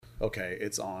okay,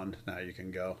 it's on. Now you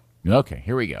can go. Okay,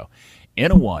 here we go.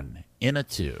 In a 1, in a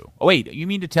 2. Oh, wait, you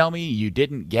mean to tell me you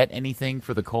didn't get anything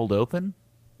for the cold open?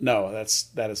 No,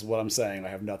 that is what I'm saying. I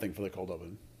have nothing for the cold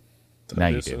open. Now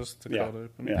you do. Yeah. Cold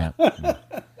open. Yeah.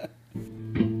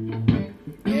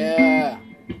 Yeah.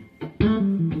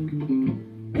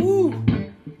 Woo.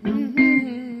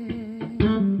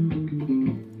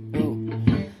 Ooh.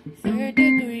 Third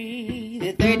Degree,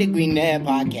 the Third Degree Net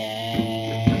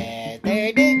Podcast.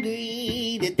 Third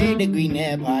Degree, the Third Degree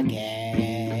Net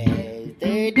Podcast.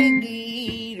 Third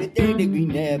Degree, the Third Degree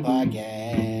Net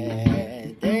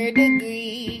Podcast. Third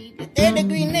Degree, the Third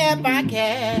Degree Net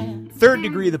Podcast. Third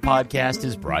Degree, the podcast,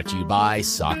 is brought to you by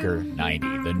Soccer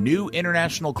 90. The new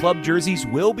international club jerseys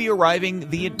will be arriving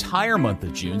the entire month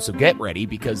of June, so get ready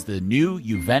because the new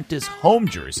Juventus home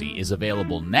jersey is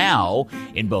available now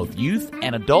in both youth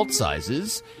and adult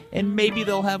sizes, and maybe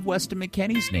they'll have Weston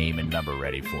McKennie's name and number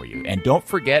ready for you. And don't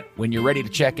forget, when you're ready to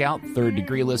check out, Third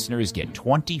Degree listeners get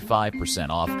 25%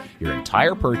 off your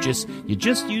entire purchase. You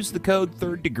just use the code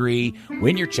Third Degree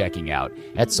when you're checking out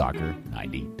at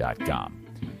soccer90.com.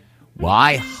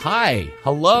 Why, hi,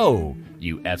 hello,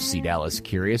 you FC Dallas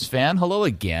Curious fan. Hello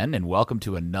again, and welcome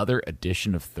to another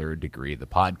edition of Third Degree, the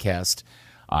podcast.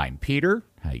 I'm Peter.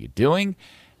 How you doing?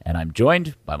 And I'm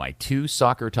joined by my two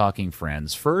soccer-talking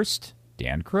friends. First,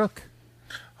 Dan Crook.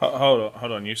 Hold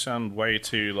on. You sound way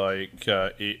too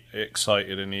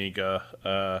excited and eager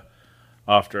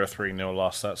after a 3-0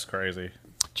 loss. That's crazy.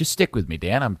 Just stick with me,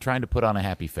 Dan. I'm trying to put on a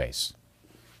happy face.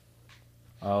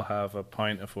 I'll have a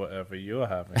pint of whatever you're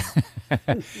having.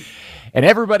 And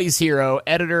everybody's hero,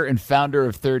 editor and founder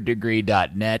of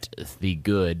thirddegree.net, the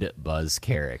good Buzz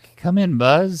Carrick. Come in,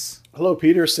 Buzz. Hello,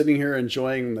 Peter. Sitting here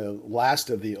enjoying the last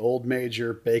of the Old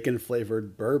Major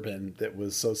bacon-flavored bourbon that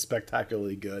was so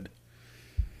spectacularly good.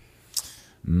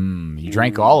 You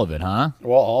drank all of it, huh?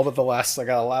 Well, all but the last. I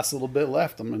got a last little bit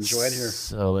left. I'm enjoying here.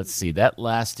 So let's see. That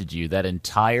lasted you that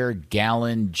entire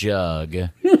gallon jug.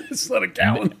 It's not a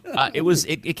gallon.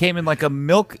 It came in like a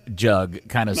milk jug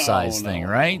kind of size thing,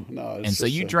 right? No. And so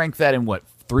you drank that in what,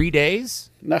 3 days?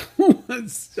 No,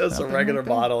 it's just a regular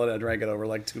bottle, and I drank it over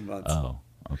like 2 months. Oh,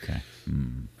 okay.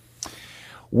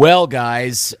 Well,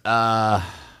 guys,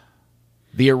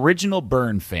 the original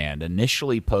Burn fan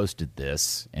initially posted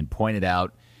this and pointed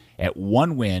out at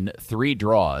 1 win, 3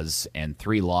 draws, and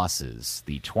 3 losses,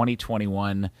 the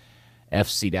 2021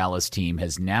 FC Dallas team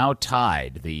has now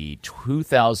tied the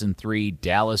 2003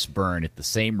 Dallas Burn at the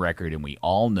same record, and we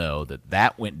all know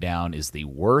that went down as the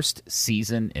worst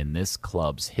season in this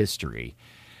club's history.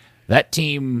 That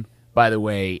team, by the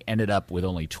way, ended up with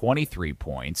only 23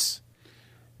 points.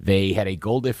 They had a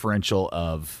goal differential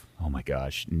of, oh my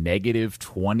gosh, negative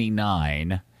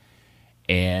 29.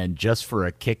 And just for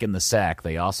a kick in the sack,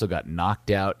 they also got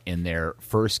knocked out in their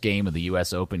first game of the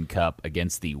U.S. Open Cup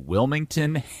against the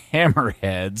Wilmington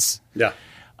Hammerheads. Yeah.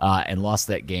 And lost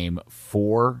that game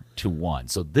 4-1.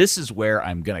 So this is where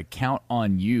I'm going to count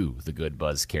on you, the good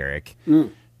Buzz Carrick,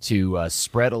 to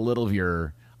spread a little of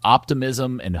your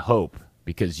optimism and hope,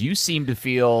 because you seem to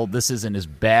feel this isn't as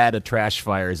bad a trash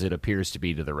fire as it appears to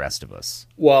be to the rest of us.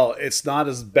 Well, it's not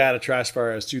as bad a trash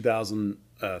fire as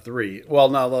 2003. Well,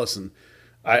 no, listen,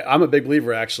 I'm a big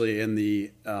believer actually in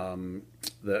the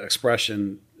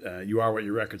expression, you are what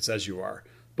your record says you are.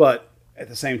 But at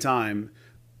the same time,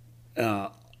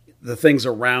 the things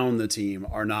around the team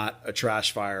are not a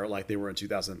trash fire like they were in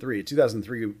 2003.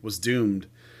 2003 was doomed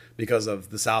because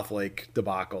of the Southlake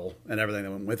debacle and everything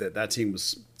that went with it. That team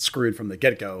was screwed from the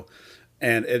get-go,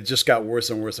 and it just got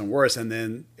worse and worse and worse. And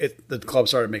then the club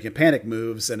started making panic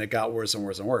moves, and it got worse and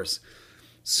worse and worse.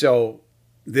 So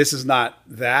this is not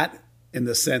that, in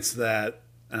the sense that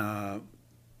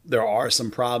there are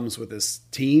some problems with this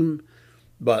team,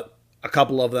 but a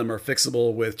couple of them are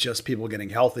fixable with just people getting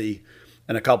healthy,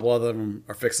 and a couple of them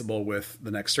are fixable with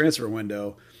the next transfer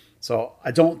window. So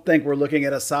I don't think we're looking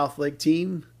at a Southlake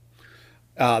team.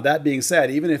 That being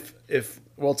said, even if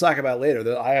we'll talk about it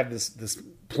later, I have this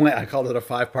plan. I called it a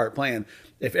 5-part plan.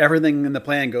 If everything in the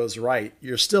plan goes right,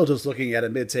 you're still just looking at a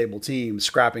mid-table team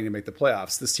scrapping to make the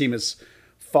playoffs. This team is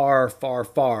far, far,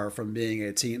 far from being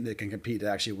a team that can compete to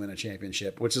actually win a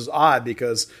championship, which is odd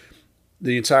because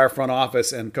the entire front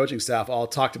office and coaching staff all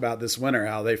talked about this winter,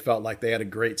 how they felt like they had a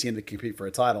great team to compete for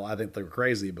a title. I think they were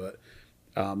crazy, but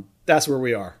that's where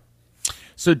we are.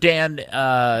 So, Dan,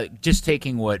 just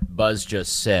taking what Buzz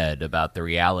just said about the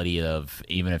reality of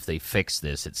even if they fix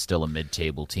this, it's still a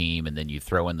mid-table team, and then you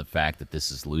throw in the fact that this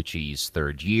is Lucci's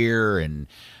 3rd year, and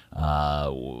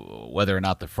whether or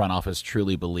not the front office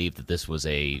truly believed that this was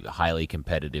a highly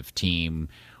competitive team,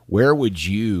 where would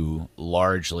you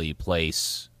largely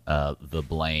place the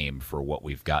blame for what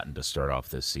we've gotten to start off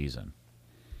this season?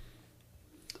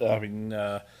 I mean,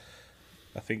 I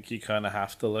think you kind of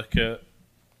have to look at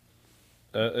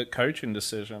coaching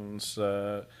decisions.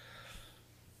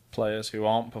 Players who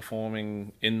aren't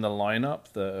performing in the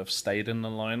lineup that have stayed in the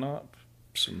lineup,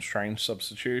 some strange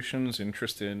substitutions,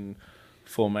 interesting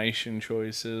formation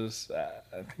choices.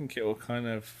 I think it will kind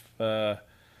of,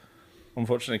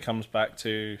 unfortunately, comes back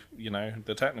to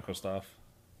the technical staff.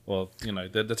 Well,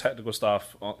 the technical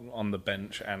staff on the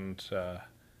bench and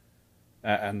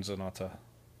Zanotta.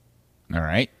 All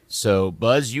right. So,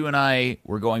 Buzz, you and I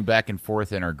were going back and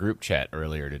forth in our group chat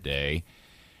earlier today,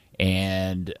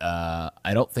 and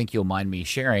I don't think you'll mind me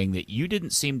sharing that you didn't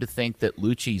seem to think that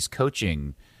Lucci's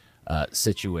coaching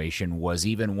situation was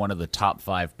even one of the top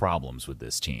 5 problems with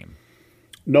this team.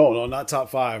 No, not top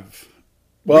 5.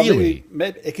 Well, really?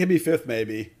 maybe it can be 5th,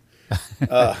 maybe.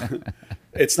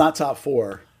 It's not top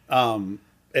 4.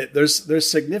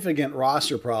 There's significant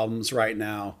roster problems right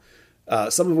now.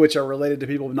 Some of which are related to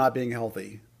people not being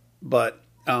healthy. But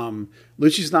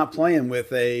Lucci's not playing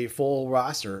with a full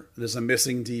roster. There's a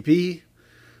missing DP.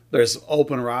 There's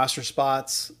open roster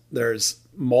spots. There's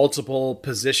multiple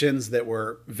positions that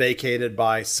were vacated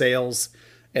by sales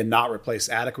and not replaced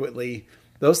adequately.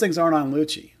 Those things aren't on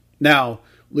Lucci. Now,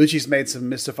 Lucci's made some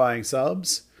mystifying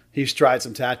subs. He's tried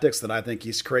some tactics that I think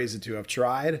he's crazy to have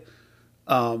tried.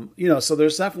 So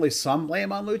there's definitely some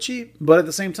blame on Lucci, but at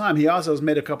the same time, he also has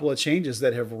made a couple of changes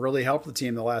that have really helped the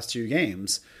team the last 2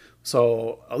 games.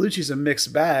 So Lucci's a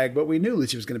mixed bag, but we knew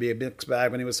Lucci was going to be a mixed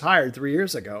bag when he was hired 3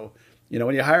 years ago.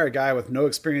 When you hire a guy with no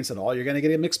experience at all, you're going to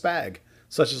get a mixed bag,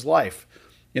 such as life.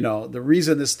 The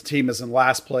reason this team is in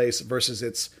last place versus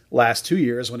its last 2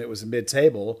 years when it was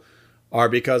mid-table are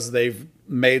because they've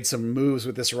made some moves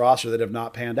with this roster that have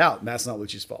not panned out, and that's not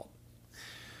Lucci's fault.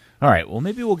 All right, well,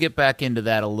 maybe we'll get back into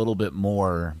that a little bit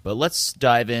more, but let's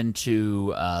dive into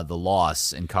the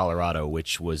loss in Colorado,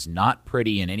 which was not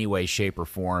pretty in any way, shape, or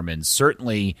form, and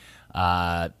certainly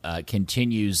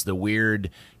continues the weird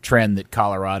trend that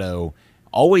Colorado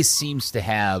always seems to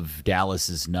have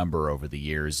Dallas's number over the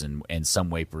years in some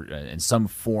way, in some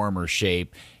form or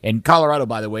shape. And Colorado,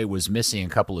 by the way, was missing a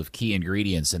couple of key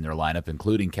ingredients in their lineup,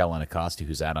 including Kellen Acosta,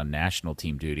 who's out on national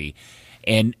team duty.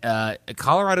 And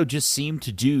Colorado just seemed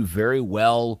to do very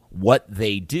well what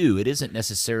they do. It isn't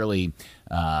necessarily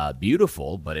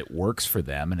beautiful, but it works for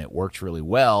them, and it worked really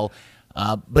well.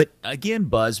 But again,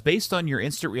 Buzz, based on your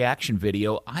instant reaction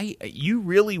video, you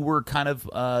really were kind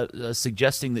of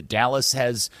suggesting that Dallas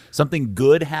has something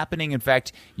good happening. In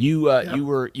fact, you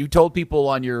told people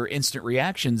on your instant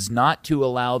reactions not to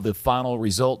allow the final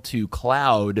result to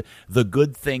cloud the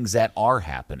good things that are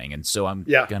happening. And so I'm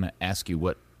going to ask you,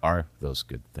 what are those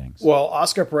good things? Well,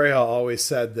 Oscar Pareja always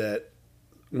said that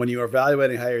when you are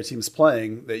evaluating how your team's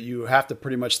playing, that you have to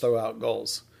pretty much throw out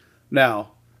goals.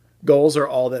 Now, goals are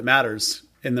all that matters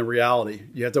in the reality.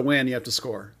 You have to win, you have to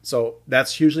score. So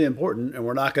that's hugely important, and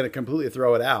we're not going to completely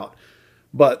throw it out.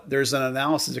 But there's an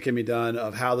analysis that can be done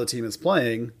of how the team is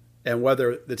playing and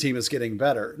whether the team is getting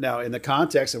better. Now, in the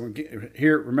context, and we're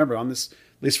here, remember, on this, at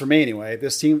least for me anyway,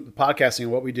 this team, podcasting,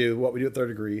 what we do at Third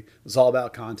Degree, is all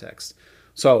about context.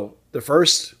 So the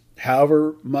first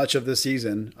however much of the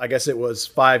season, I guess it was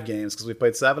 5 games because we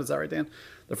played 7. Is that right, Dan?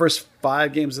 The first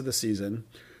 5 games of the season,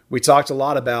 we talked a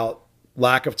lot about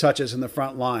lack of touches in the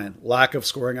front line, lack of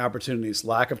scoring opportunities,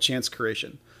 lack of chance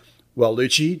creation. Well,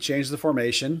 Lucci changed the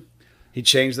formation. He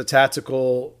changed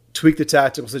tweaked the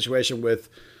tactical situation with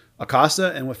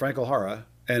Acosta and with Franco Jara.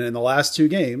 And in the last 2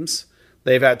 games,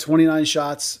 they've had 29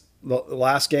 shots the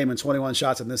last game and 21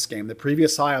 shots in this game. The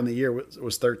previous high on the year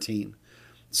was 13.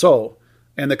 So,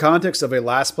 in the context of a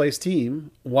last place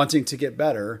team wanting to get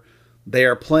better, they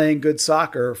are playing good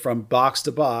soccer from box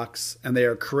to box, and they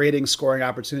are creating scoring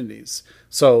opportunities.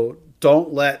 So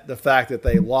don't let the fact that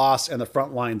they lost and the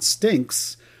front line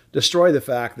stinks destroy the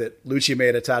fact that Lucci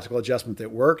made a tactical adjustment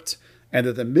that worked, and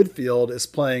that the midfield is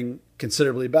playing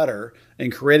considerably better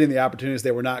and creating the opportunities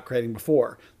they were not creating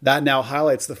before. That now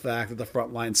highlights the fact that the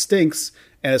front line stinks,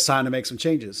 and it's time to make some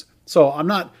changes. So I'm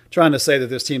not trying to say that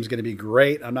this team's going to be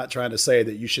great. I'm not trying to say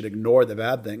that you should ignore the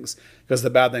bad things, because the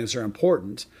bad things are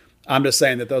important. I'm just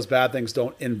saying that those bad things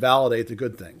don't invalidate the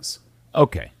good things.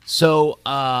 Okay, so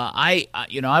I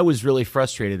was really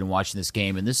frustrated in watching this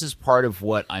game, and this is part of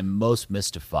what I'm most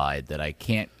mystified that I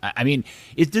can't. I mean,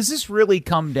 does this really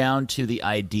come down to the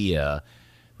idea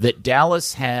that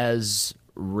Dallas has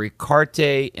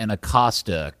Ricarte and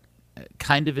Acosta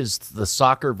kind of is the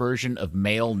soccer version of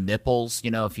male nipples.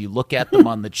 You know, if you look at them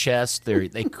on the chest,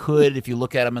 they could, if you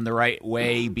look at them in the right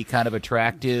way, be kind of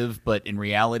attractive, but in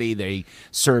reality, they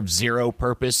serve zero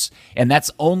purpose. And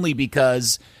that's only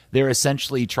because they're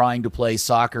essentially trying to play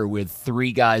soccer with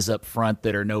three guys up front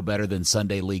that are no better than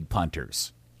Sunday league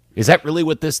punters. Is that really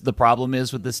what the problem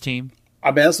is with this team? I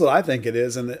mean, that's what I think it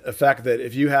is. And the fact that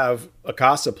if you have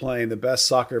Acosta playing the best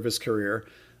soccer of his career,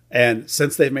 and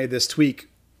since they've made this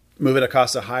tweak, moving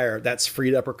Acosta higher, that's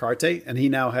freed up Ricarte. And he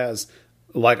now has,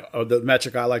 like the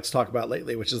metric I like to talk about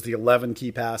lately, which is the 11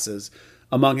 key passes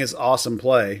among his awesome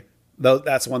play. Though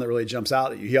that's one that really jumps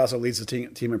out at you. He also leads the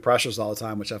team in pressures all the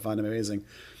time, which I find amazing.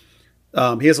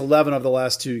 He has 11 of the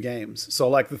last 2 games. So,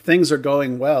 like, the things are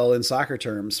going well in soccer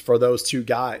terms for those 2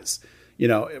 guys. You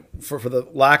know, for the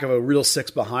lack of a real 6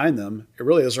 behind them, it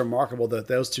really is remarkable that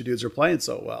those 2 dudes are playing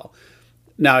so well.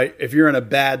 Now, if you're in a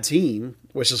bad team,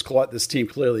 which is what this team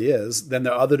clearly is, then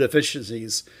the other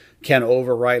deficiencies can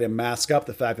overwrite and mask up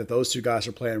the fact that those 2 guys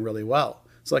are playing really well.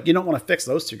 It's like, you don't want to fix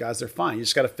those 2 guys. They're fine. You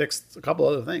just got to fix a couple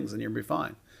other things and you'll be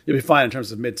fine. You'll be fine in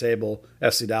terms of mid-table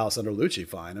FC Dallas under Lucci,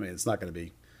 fine. I mean, it's not going to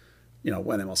be, you know,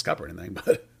 win MLS Cup or anything,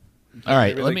 but... All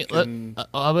right,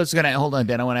 I was going to hold on,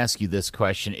 Dan. I want to ask you this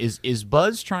question: Is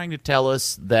Buzz trying to tell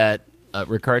us that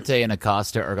Ricarte and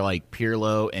Acosta are like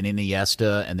Pirlo and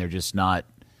Iniesta, and they're just not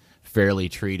fairly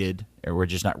treated, or we're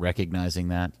just not recognizing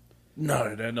that?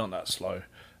 No, they're not that slow.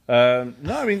 No,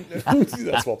 I mean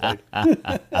that's well played.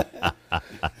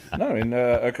 No, I mean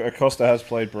Acosta has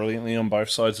played brilliantly on both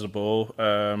sides of the ball.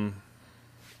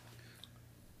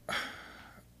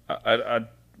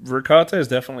 Ricarte has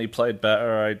definitely played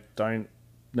better. I don't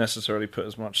necessarily put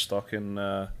as much stock in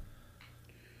the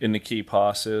key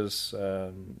passes.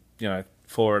 You know,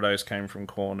 4 of those came from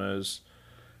corners.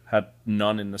 Had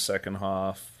none in the second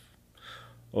half.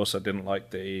 Also didn't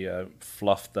like the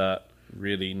fluff that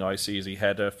really nice easy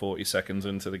header 40 seconds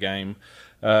into the game.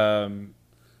 But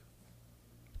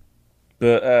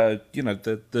you know,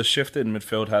 the shift in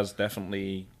midfield has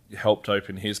definitely helped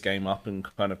open his game up and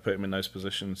kind of put him in those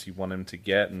positions you want him to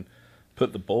get and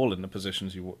put the ball in the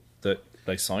positions that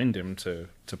they signed him to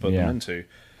put them into.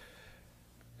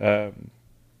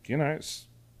 You know,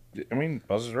 I mean,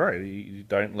 Buzz is right. You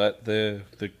don't let the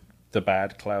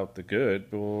bad cloud the good,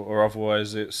 or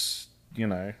otherwise it's, you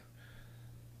know,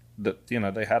 that, you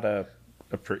know, they had a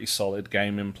pretty solid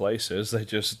game in places. They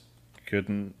just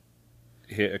couldn't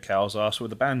hit a cow's ass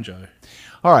with a banjo.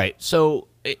 All right, so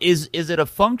is it a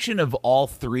function of all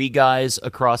 3 guys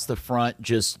across the front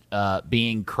just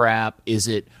being crap? Is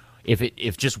it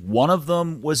if just one of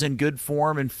them was in good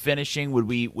form and finishing, would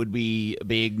we be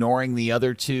ignoring the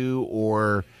other 2,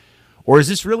 or is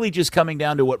this really just coming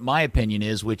down to what my opinion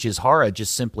is, which is Jara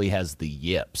just simply has the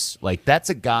yips? Like, that's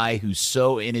a guy who's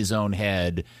so in his own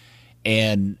head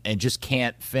and just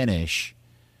can't finish.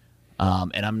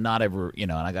 And I'm not ever, you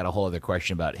know, and I got a whole other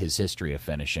question about his history of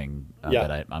finishing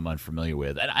that I'm unfamiliar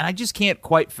with, and I just can't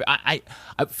quite.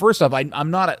 First off,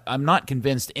 I'm not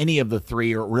convinced any of the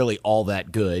 3 are really all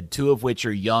that good. 2 of which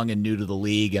are young and new to the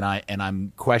league, and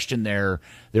I'm questioning their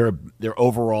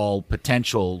overall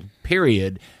potential.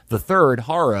 Period. The third,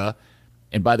 Jara,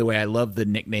 and by the way, I love the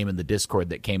nickname in the Discord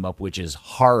that came up, which is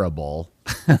Horrible.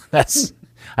 That's.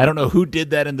 I don't know who did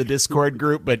that in the Discord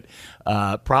group, but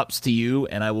props to you,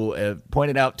 and I will point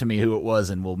it out to me who it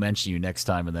was, and we'll mention you next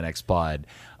time in the next pod.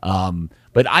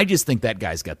 But I just think that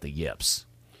guy's got the yips.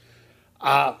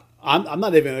 I'm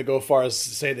not even going to go far as to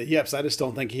say the yips. I just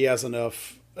don't think he has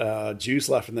enough juice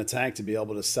left in the tank to be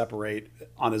able to separate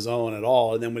on his own at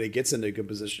all. And then when he gets into a good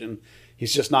position,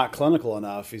 he's just not clinical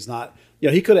enough. He's not, you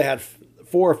know, he could have had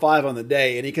 4 or 5 on the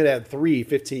day, and he could have had 3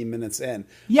 15 minutes in.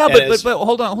 Yeah, but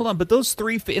hold on. But those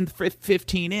 3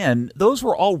 15 in, those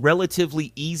were all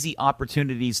relatively easy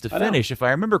opportunities to finish, if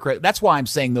I remember correctly. That's why I'm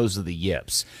saying those are the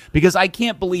yips, because I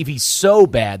can't believe he's so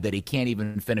bad that he can't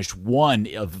even finish one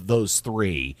of those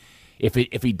 3 if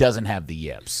he doesn't have the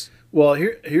yips. Well,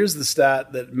 here's the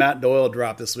stat that Matt Doyle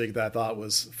dropped this week that I thought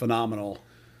was phenomenal.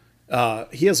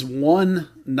 He has 1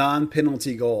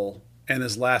 non-penalty goal in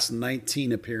his last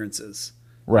 19 appearances.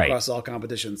 Right. Across all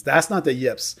competitions. That's not the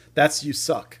yips. That's you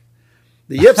suck.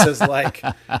 The yips is like,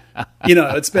 you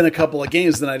know, it's been a couple of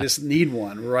games, then I just need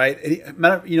one, right?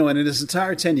 And, you know, and in his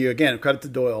entire tenure, again, credit to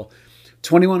Doyle,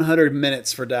 2,100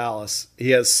 minutes for Dallas.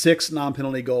 He has 6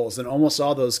 non-penalty goals, and almost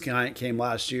all those came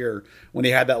last year when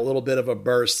he had that little bit of a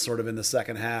burst sort of in the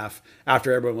second half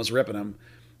after everyone was ripping him.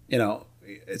 You know,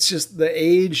 it's just the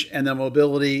age and the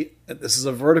mobility. This is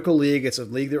a vertical league. It's a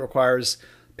league that requires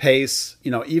pace.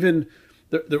 You know, even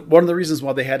one of the reasons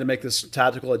why they had to make this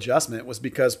tactical adjustment was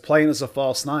because playing as a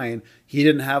false nine, he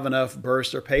didn't have enough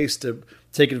burst or pace to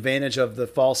take advantage of the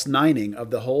false nining of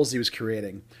the holes he was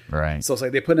creating. Right. So it's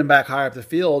like they put him back higher up the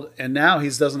field, and now he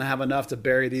doesn't have enough to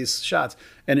bury these shots.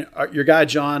 And your guy,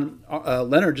 John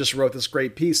Leonard, just wrote this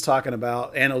great piece talking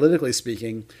about, analytically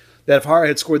speaking, that if Hara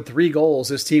had scored 3 goals,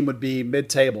 his team would be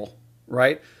mid-table,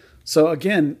 right? So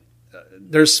again,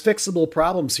 there's fixable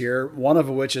problems here, one of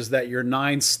which is that your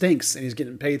 9 stinks and he's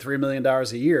getting paid $3 million a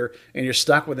year and you're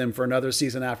stuck with him for another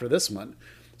season after this one.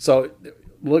 So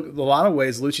look, a lot of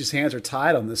ways, Lucci's hands are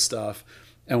tied on this stuff.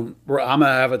 And I'm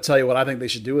going to tell you what I think they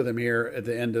should do with him here at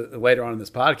the end later on in this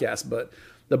podcast. But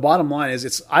the bottom line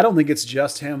is I don't think it's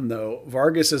just him, though.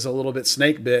 Vargas is a little bit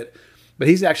snake bit, but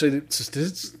he's actually,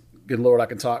 good Lord, I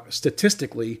can talk.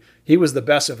 Statistically, he was the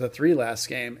best of the 3 last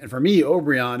game. And for me,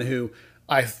 Obrian, who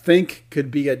I think could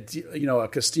be a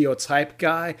Castillo type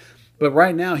guy, but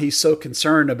right now he's so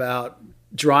concerned about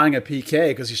drawing a PK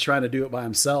because he's trying to do it by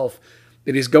himself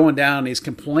that he's going down and he's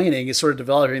complaining. He's sort of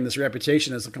developing this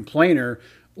reputation as a complainer.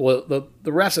 Well, the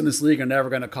refs in this league are never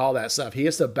going to call that stuff. He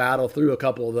has to battle through a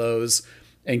couple of those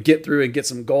and get through and get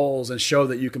some goals and show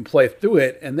that you can play through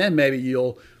it, and then maybe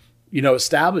you'll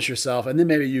establish yourself, and then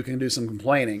maybe you can do some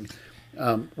complaining.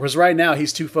 Whereas right now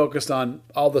he's too focused on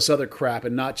all this other crap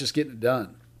and not just getting it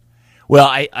done. Well,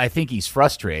 I think he's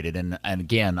frustrated, and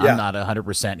again, Yeah. I'm not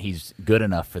 100% he's good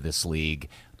enough for this league,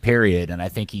 period. And I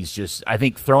think I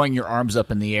think throwing your arms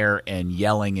up in the air and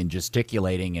yelling and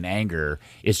gesticulating in anger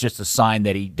is just a sign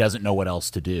that he doesn't know what else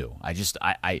to do.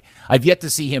 I've yet to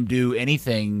see him do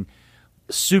anything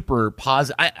super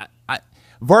positive.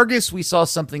 Vargas, we saw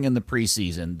something in the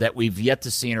preseason that we've yet to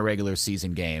see in a regular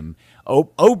season game.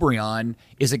 Obrian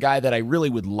is a guy that I really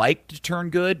would like to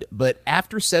turn good, but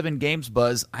after 7 games,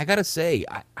 Buzz, I got to say,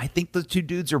 I think the 2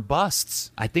 dudes are busts.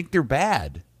 I think they're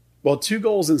bad. Well, 2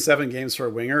 goals in 7 games for a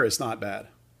winger is not bad.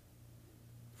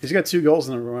 He's got 2 goals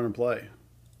in a run and play.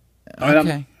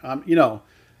 Okay.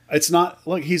 It's not,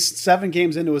 look, he's 7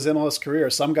 games into his MLS career.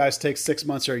 Some guys take 6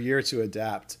 months or a year to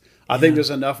adapt. I think there's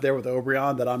enough there with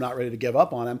Obrian that I'm not ready to give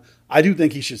up on him. I do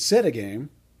think he should sit a game,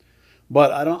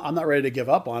 but I'm not ready to give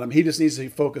up on him. He just needs to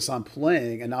focus on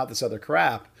playing and not this other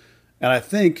crap. And I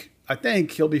think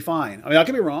he'll be fine. I mean, I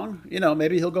could be wrong.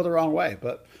 Maybe he'll go the wrong way,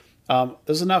 but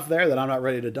there's enough there that I'm not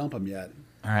ready to dump him yet.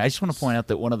 All right, I just want to point out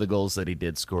that one of the goals that he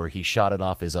did score, he shot it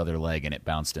off his other leg and it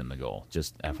bounced in the goal.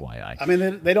 Just FYI. I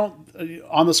mean, they don't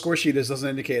on the score sheet. It doesn't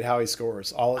indicate how he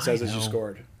scores. All it says is you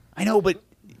scored. I know, but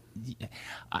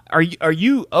are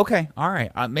you okay? All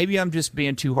right, maybe I'm just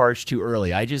being too harsh too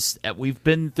early. We've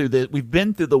been through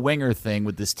the winger thing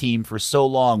with this team for so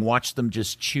long. Watched them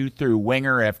just chew through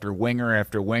winger after winger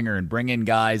after winger and bring in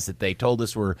guys that they told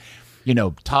us were,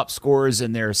 top scorers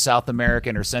in their South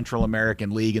American or Central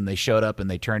American league, and they showed up and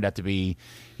they turned out to be,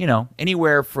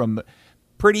 anywhere from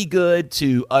pretty good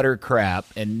to utter crap,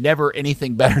 and never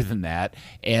anything better than that.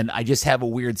 And I just have a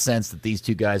weird sense that these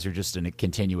 2 guys are just in a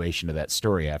continuation of that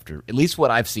story after at least what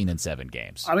I've seen in 7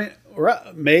 games. I mean,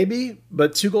 maybe,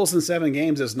 but 2 goals in 7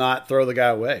 games is not throw the guy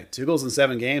away. 2 goals in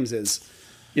 7 games is,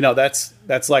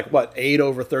 that's like what, 8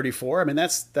 over 34. I mean,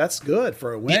 that's good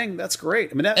for a wing. That's great.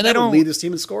 I mean, that would lead this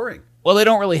team in scoring. Well, they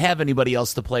don't really have anybody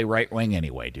else to play right wing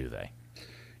anyway, do they?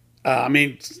 I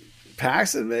mean,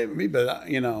 Paxton maybe, but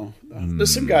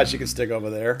there's some guys you can stick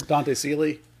over there. Dante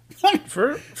Seeley.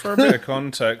 For a bit of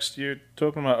context, you're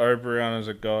talking about Obrian as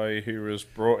a guy who was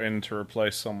brought in to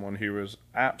replace someone who was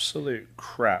absolute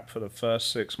crap for the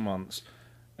first 6 months,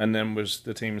 and then was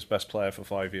the team's best player for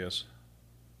 5 years.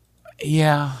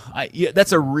 Yeah,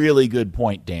 that's a really good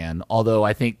point, Dan. Although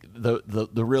I think the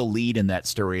real lead in that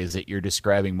story is that you're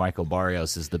describing Michael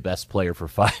Barrios as the best player for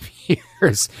 5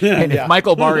 years. And if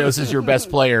Michael Barrios is your best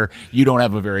player, you don't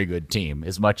have a very good team.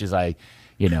 As much as I,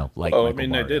 like. Oh, Michael I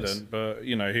mean, Barrios. they didn't, but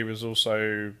he was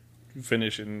also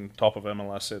finishing top of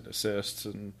MLS in assists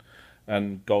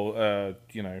and goal,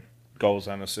 goals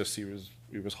and assists.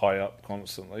 He was high up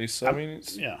constantly. So I mean,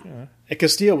 it's And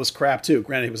Castillo was crap too.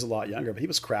 Granted, he was a lot younger, but he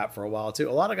was crap for a while too.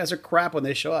 A lot of guys are crap when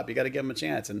they show up. You got to give them a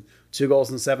chance. And 2 goals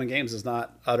in 7 games is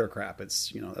not utter crap.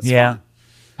 It's that's fine.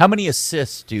 How many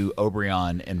assists do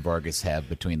Obrian and Vargas have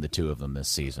between the 2 of them this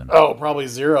season? Oh, probably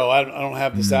 0. I don't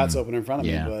have the stats open in front of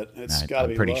me, but it's got to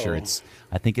be. I'm pretty low. sure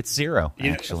I think it's 0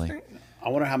 actually. I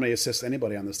wonder how many assists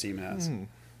anybody on this team has.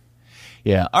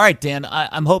 Yeah. All right, Dan,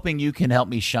 I'm hoping you can help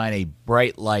me shine a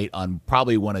bright light on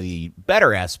probably one of the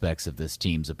better aspects of this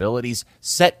team's abilities,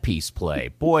 set piece play.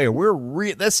 Boy,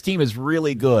 this team is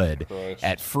really good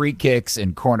at free kicks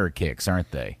and corner kicks,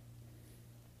 aren't they?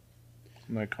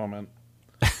 No comment.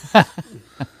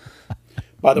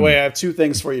 By the way, I have two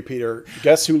things for you, Peter.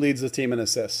 Guess who leads the team in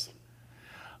assists?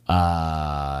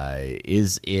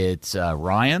 Is it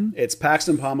Ryan? It's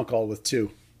Paxton Pomykal with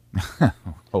 2.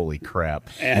 Holy crap!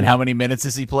 And how many minutes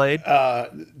has he played?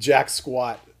 Jack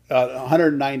squat,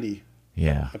 190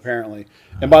 Yeah. apparently.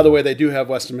 And by the way, they do have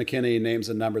Weston McKinney names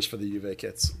and numbers for the Juve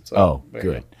kits. So there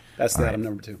you good. go. That's the item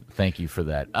number 2. Thank you for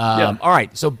that. Yeah. All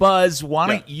right, so Buzz, why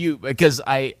don't you? Because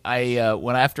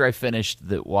after I finished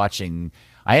watching,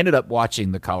 I ended up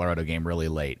watching the Colorado game really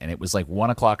late, and it was like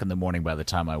 1:00 in the morning by the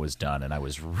time I was done, and I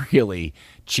was really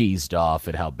cheesed off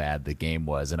at how bad the game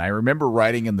was. And I remember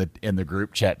writing in the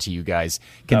group chat to you guys,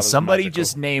 can somebody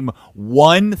just name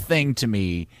one thing to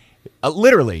me,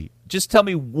 literally? Just tell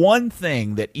me one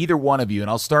thing that either one of you, and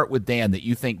I'll start with Dan, that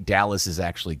you think Dallas is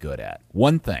actually good at.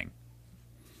 One thing.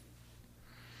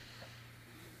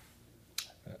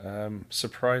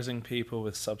 Surprising people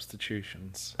with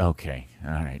substitutions. Okay,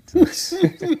 all right.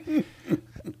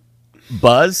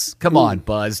 Buzz, come on,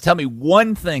 Buzz. Tell me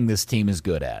one thing this team is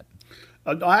good at.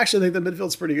 I actually think the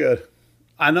midfield's pretty good.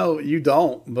 I know you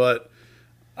don't, but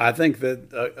I think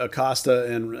that Acosta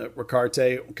and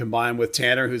Ricarte combined with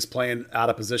Tanner, who's playing out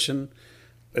of position,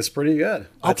 is pretty good.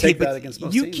 I take that against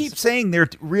most you teams. keep saying they're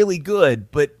really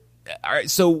good, but all right.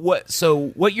 So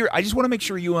what you're? I just want to make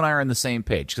sure you and I are on the same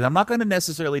page, because I'm not going to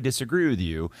necessarily disagree with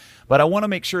you, but I want to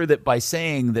make sure that by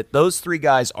saying that those 3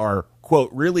 guys are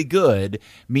quote really good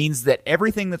means that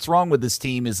everything that's wrong with this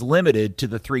team is limited to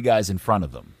the 3 guys in front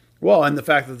of them. Well, and the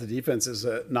fact that the defense is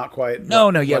not quite. No,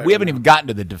 we haven't even gotten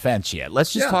to the defense yet.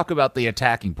 Let's just Yeah. talk about the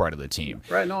attacking part of the team.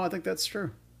 Right. No, I think that's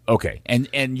true. Okay,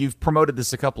 and you've promoted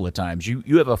this a couple of times.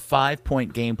 You have a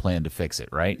 5-point game plan to fix it,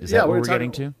 right? Is that what we're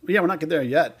getting to? Yeah, we're not getting there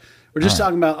yet. We're just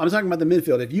talking about. I'm talking about the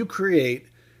midfield. If you create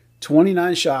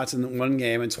 29 shots in one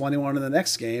game and 21 in the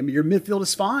next game, your midfield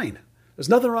is fine. There's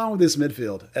nothing wrong with this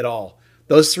midfield at all.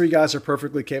 Those 3 guys are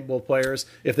perfectly capable players.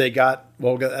 If they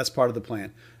that's part of the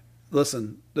plan.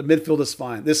 Listen, the midfield is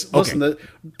fine.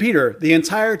 Peter, the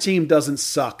entire team doesn't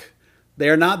suck. They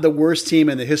are not the worst team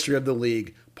in the history of the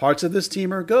league. Parts of this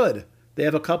team are good. They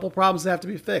have a couple problems that have to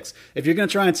be fixed. If you're going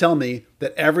to try and tell me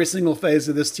that every single phase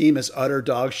of this team is utter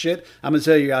dog shit, I'm going to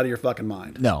tell you you're out of your fucking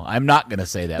mind. No, I'm not going to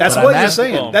say that. That's what you're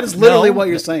saying. That is literally what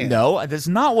you're saying. No, that's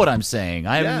not what I'm saying.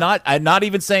 I'm not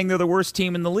even saying they're the worst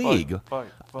team in the league.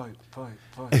 Fight.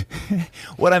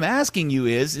 What I'm asking you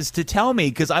is to tell me,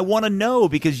 because I want to know,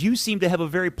 because you seem to have a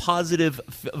very positive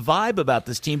vibe about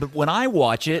this team, but when I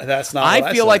watch it, that's not what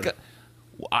I feel I said. like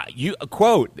you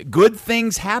quote good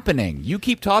things happening. You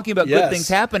keep talking about good things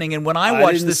happening, and when I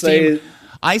watch this team,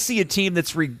 I see a team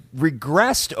that's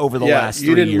regressed over the last 3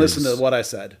 years. You didn't listen to what I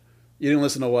said.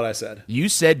 You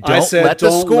said don't let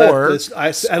the score.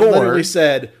 I literally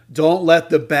said don't let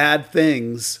the bad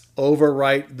things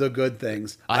overwrite the good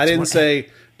things. I didn't say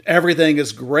everything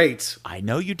is great. I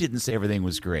know you didn't say everything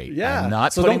was great. Yeah. I'm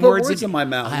not so putting don't put words in my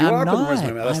mouth. I'm You are not. putting words in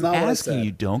my mouth. That's I'm not what I asking said.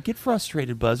 you. Don't get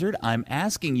frustrated, Buzzard. I'm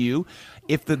asking you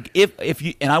if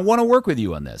you, and I want to work with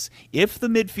you on this. If the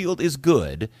midfield is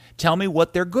good, tell me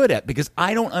what they're good at, because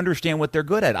I don't understand what they're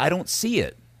good at. I don't see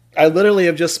it. I literally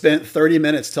have just spent 30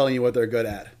 minutes telling you what they're good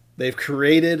at. They've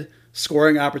created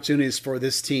scoring opportunities for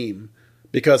this team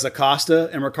because Acosta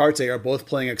and Ricarte are both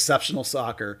playing exceptional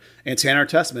soccer, and Tanner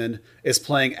Tessman is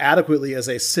playing adequately as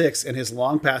a 6, and his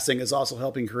long passing is also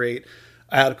helping create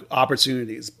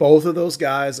opportunities. Both of those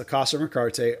guys, Acosta and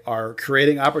Ricarte, are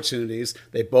creating opportunities.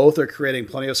 They both are creating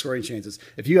plenty of scoring chances.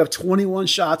 If you have 21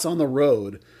 shots on the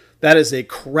road, that is a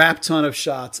crap ton of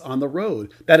shots on the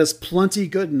road. That is plenty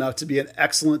good enough to be an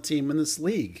excellent team in this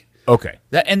league. Okay.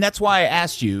 And that's why I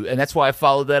asked you, and that's why I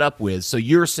followed that up with. So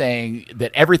you're saying that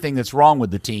everything that's wrong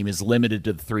with the team is limited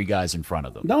to the 3 guys in front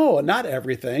of them. No, not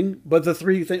everything, but the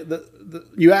 3 things.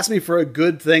 You asked me for a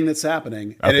good thing that's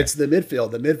happening, and it's the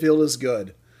midfield. The midfield is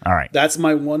good. All right. That's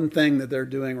my one thing that they're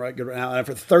doing right now. And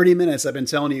for 30 minutes, I've been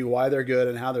telling you why they're good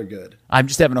and how they're good. I'm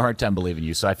just having a hard time believing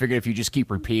you. So I figured if you just keep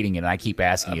repeating it and I keep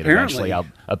asking it, eventually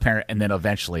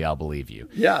I'll believe you.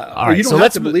 Yeah. All right. You don't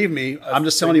have to believe me. I'm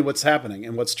just telling you what's happening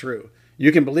and what's true.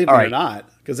 You can believe me or not,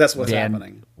 because that's what's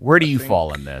happening. Where do you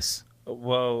fall in this?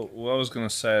 Well, what I was going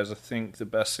to say is I think the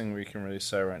best thing we can really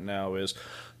say right now is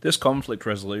this conflict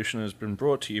resolution has been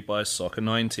brought to you by Soccer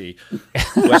 90.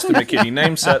 Weston McKinney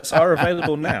name sets are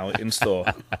available now in store.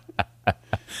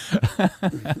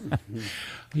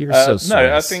 You're so sweet.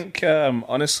 No, I think,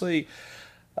 honestly,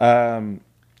 you're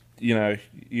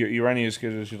only as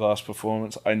good as your last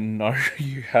performance. I know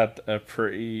you had a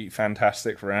pretty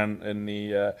fantastic rant in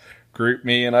the group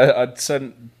me, and I'd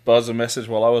sent Buzz a message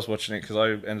while I was watching it, because I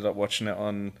ended up watching it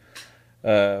on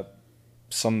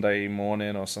Sunday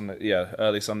morning or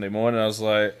early Sunday morning. I was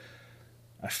like,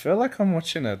 I feel like I'm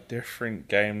watching a different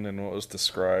game than what was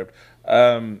described.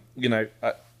 I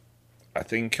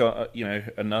think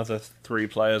another 3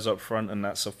 players up front, and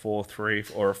that's a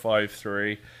 4-3 or a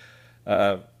 5-3.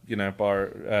 Don't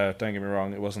get me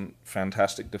wrong, it wasn't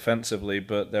fantastic defensively,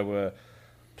 but there were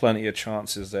plenty of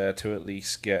chances there to at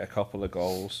least get a couple of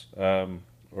goals,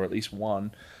 or at least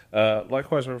one.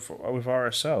 Likewise with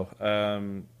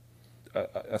RSL,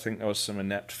 I think there was some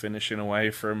inept finishing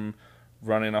away from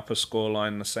running up a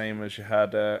scoreline the same as you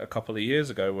had a couple of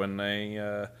years ago when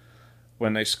they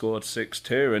scored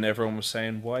 6-2, and everyone was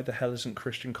saying, "Why the hell isn't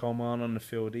Christian Coleman on the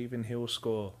field? Even he'll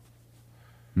score."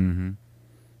 Mm-hmm.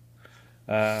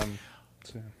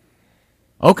 So.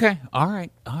 Okay, all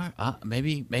right.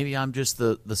 Maybe I'm just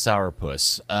the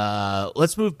sourpuss.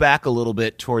 Let's move back a little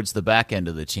bit towards the back end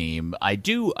of the team. I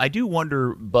do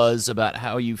wonder, Buzz, about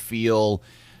how you feel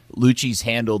Lucci's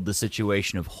handled the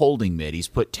situation of holding mid. He's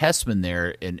put Tessman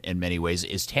there in many ways.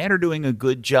 Is Tanner doing a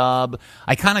good job?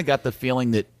 I kind of got the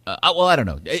feeling that, I don't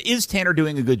know. Is Tanner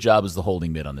doing a good job as the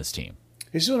holding mid on this team?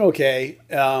 He's doing okay.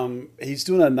 He's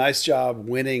doing a nice job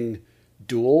winning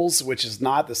duels, which is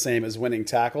not the same as winning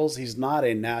tackles. He's not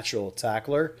a natural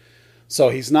tackler, so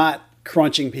he's not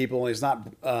crunching people. He's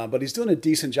not, but he's doing a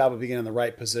decent job of being in the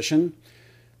right position.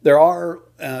 There are,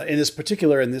 in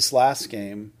this last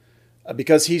game,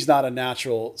 because he's not a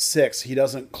natural 6, he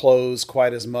doesn't close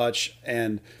quite as much,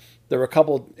 and there were a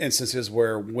couple instances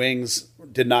where wings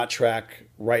did not track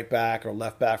right back or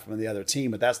left back from the other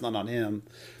team, but that's not on him.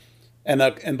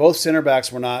 And both center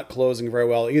backs were not closing very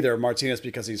well either. Martinez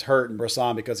because he's hurt, and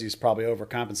Bressan because he's probably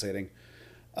overcompensating.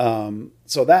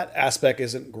 So that aspect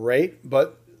isn't great,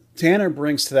 but Tanner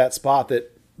brings to that spot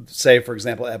that, say, for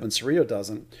example, Edwin Cerrillo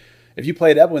doesn't. If you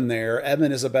played Edwin there,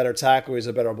 Edwin is a better tackler, he's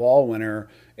a better ball winner,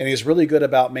 and he's really good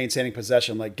about maintaining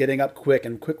possession, like getting up quick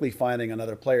and quickly finding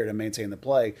another player to maintain the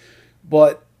play.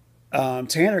 But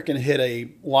Tanner can hit a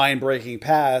line-breaking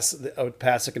pass, a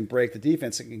pass that can break the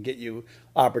defense and can get you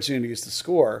opportunities to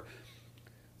score.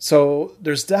 So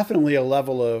there's definitely a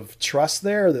level of trust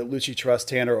there that Lucci trusts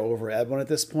Tanner over Edwin at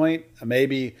this point.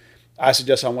 Maybe I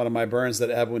suggest on one of my burns that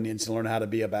Edwin needs to learn how to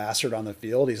be a bastard on the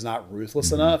field. He's not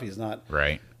ruthless enough. He's not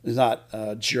right. He's not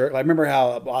a jerk. I remember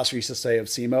how Oscar used to say of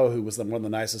Simo, who was one of the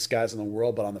nicest guys in the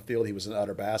world, but on the field he was an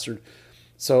utter bastard.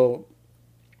 So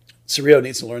Cerrillo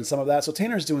needs to learn some of that. So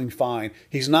Tanner's doing fine.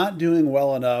 He's not doing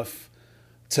well enough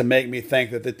to make me think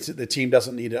that the team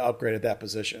doesn't need to upgrade at that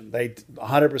position. They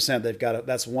 100% they've got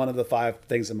that's one of the 5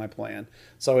 things in my plan.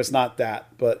 So it's not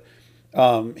that, but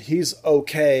he's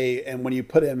okay. And when you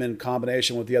put him in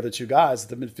combination with the other 2 guys,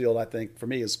 the midfield, I think for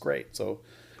me is great. So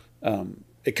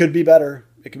it could be better.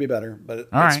 It could be better, but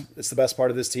it's the best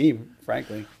part of this team,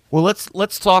 frankly. Well,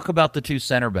 let's talk about the 2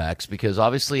 center backs, because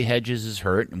obviously Hedges is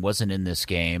hurt and wasn't in this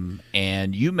game.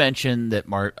 And you mentioned that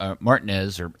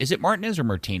Martinez, or is it Martinez or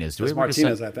Martinez? It's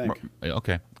Martinez, I think.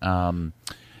 Okay.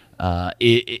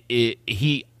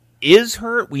 He is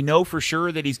hurt. We know for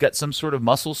sure that he's got some sort of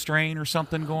muscle strain or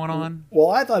something going on. Well,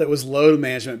 I thought it was load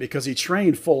management because he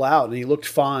trained full out and he looked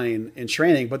fine in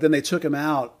training, but then they took him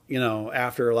out,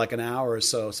 after like an hour or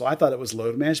so. So I thought it was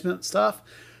load management stuff.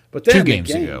 But then 2 games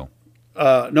ago.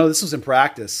 No, this was in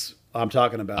practice. I'm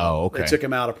talking about. Oh, okay. They took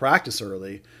him out of practice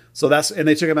early. So and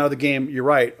they took him out of the game. You're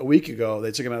right. A week ago,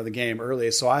 they took him out of the game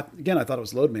early. So I thought it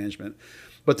was load management.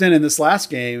 But then in this last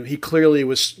game, he clearly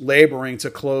was laboring to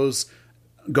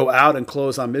go out and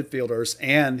close on midfielders,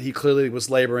 and he clearly was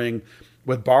laboring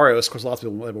with Barrios. Of course, lots of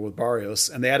people labor with Barrios,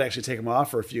 and they had to actually take him off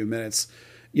for a few minutes.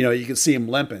 You can see him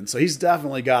limping. So he's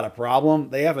definitely got a problem.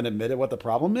 They haven't admitted what the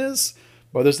problem is,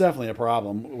 but there's definitely a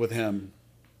problem with him.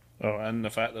 Oh, and the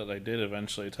fact that they did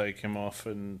eventually take him off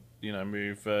and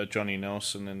move Johnny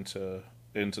Nelson into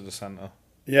the center.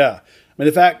 Yeah, I mean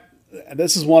the fact.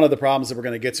 This is one of the problems that we're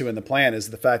going to get to in the plan is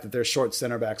the fact that they're short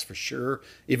center backs for sure.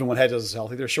 Even when Hedges is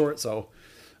healthy, they're short. So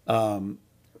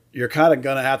you're kind of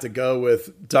going to have to go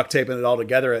with duct taping it all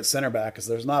together at center back because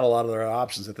there's not a lot of other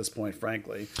options at this point,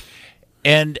 frankly.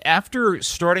 And after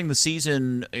starting the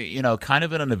season, kind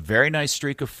of in a very nice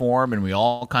streak of form, and we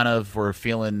all kind of were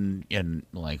feeling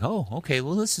like, oh, okay,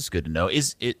 well, this is good to know.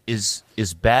 Is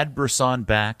Bad Bressan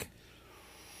back?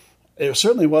 It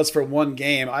certainly was for one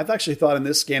game. I've actually thought in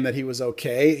this game that he was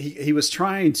okay. He was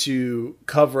trying to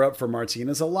cover up for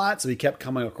Martinez a lot, so he kept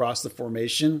coming across the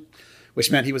formation, which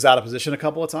meant he was out of position a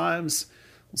couple of times.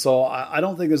 So I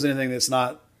don't think there's anything that's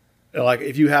not like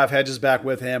if you have Hedges back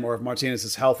with him or if Martinez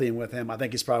is healthy and with him, I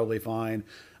think he's probably fine.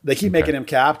 They keep making him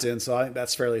captain, so I think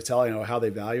that's fairly telling how they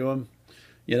value him.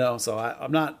 So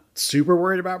I'm not super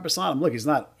worried about Bressan. Look, he's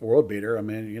not a world beater. I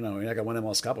mean, you're not going to win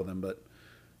MLS Cup with him, but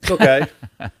It's okay.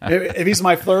 If he's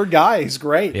my third guy, he's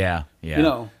great. Yeah. You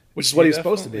know, which is what he's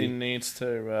supposed to He be. needs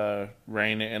to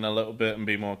rein it in a little bit and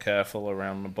be more careful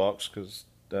around the box because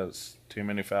there's too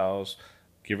many fouls,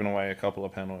 giving away a couple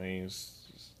of penalties.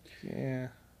 Yeah.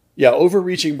 Yeah,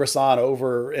 overreaching Brisson,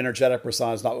 over energetic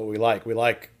Brisson is not what we like. We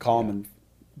like calm and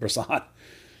Brisson.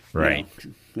 Right.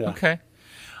 Yeah. Okay.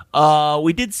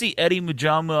 We did see Eddie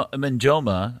Minjoma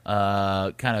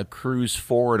kind of cruise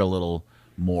forward a little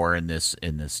more in this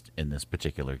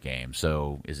particular game.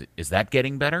 So is that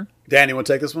getting better? Dan, you want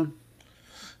to take this one?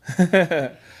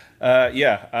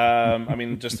 Yeah. I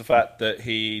mean, just the fact that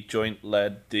he joint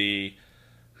led the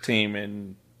team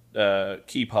in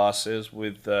key passes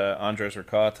with Andres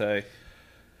Ricarte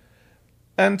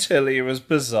until he was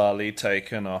bizarrely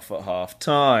taken off at half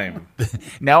time.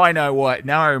 Now I know why.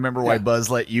 Now I remember why Buzz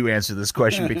let you answer this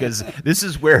question, because this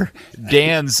is where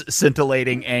Dan's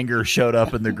scintillating anger showed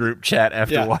up in the group chat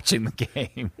after watching the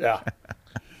game. Yeah.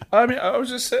 I mean, I was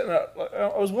just sitting there,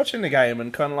 I was watching the game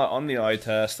and kind of like on the eye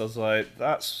test, I was like,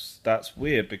 that's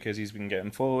weird because he's been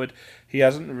getting forward. He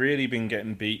hasn't really been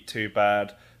getting beat too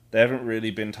bad. They haven't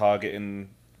really been targeting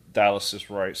Dallas's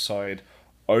right side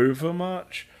over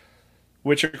much,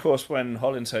 which of course when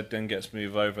Hollinshead then gets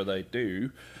moved over, they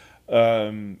do.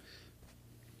 I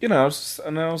was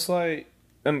watching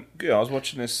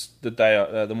this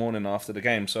the morning after the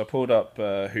game, so I pulled up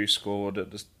who scored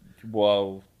at this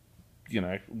while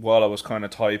I was kind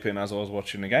of typing as I was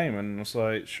watching the game, and I was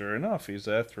like, sure enough, he's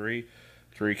there, three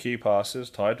key passes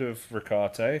tied with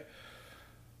Ricarte. I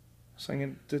was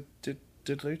thinking,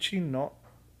 did Lucci not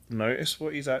notice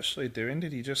what he's actually doing?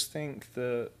 Did he just think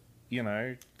that,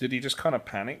 did he just kind of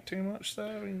panic too much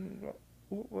there? I mean,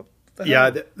 what the hell?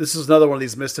 Yeah, this is another one of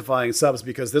these mystifying subs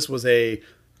because this was a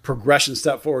progression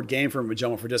step forward game for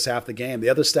Minjoma for just half the game. The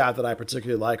other stat that I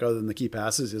particularly like, other than the key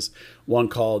passes, is one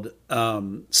called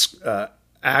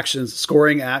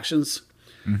scoring actions,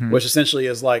 which essentially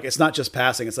is like, it's not just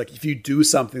passing. It's like if you do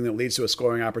something that leads to a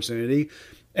scoring opportunity.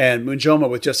 And Minjoma,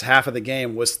 with just half of the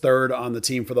game, was third on the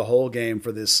team for the whole game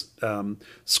for this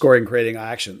scoring creating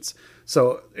actions.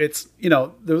 So it's,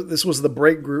 this was the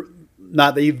breakthrough,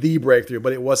 not the breakthrough,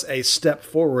 but it was a step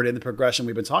forward in the progression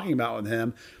we've been talking about with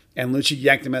him. And Lucci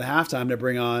yanked him at halftime to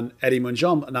bring on Eddie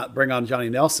Minjoma, not bring on Johnny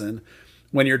Nelson,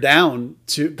 when you're down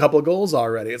to a couple of goals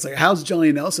already. It's like, how's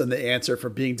Johnny Nelson the answer for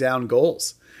being down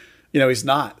goals? He's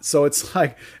not. So it's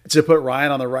like to put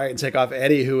Ryan on the right and take off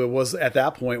Eddie, who was at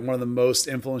that point one of the most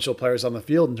influential players on the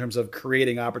field in terms of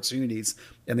creating opportunities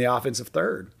in the offensive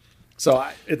third. So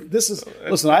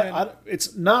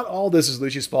it's not all this is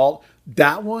Lucci's fault.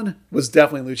 That one was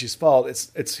definitely Lucci's fault.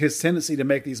 It's his tendency to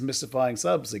make these mystifying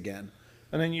subs again.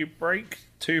 And then you break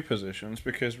two positions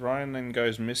because Ryan then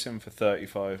goes missing for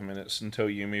 35 minutes until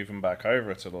you move him back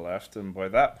over to the left. And by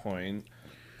that point,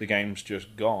 the game's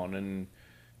just gone. And,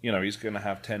 he's going to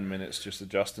have 10 minutes just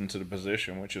adjusting to the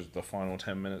position, which is the final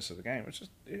 10 minutes of the game.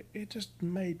 It just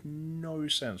made no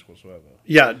sense whatsoever.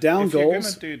 Yeah, down if goals. If you're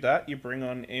going to do that, you bring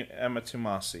on Emma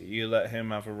Tomasi. You let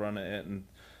him have a run at it and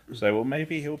say, well,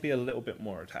 maybe he'll be a little bit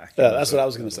more attacking. Yeah, that's what I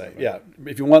was going to say. Yeah,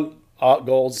 if you want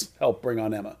goals, help bring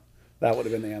on Emma. That would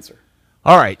have been the answer.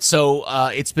 All right, so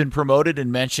it's been promoted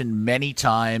and mentioned many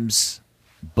times.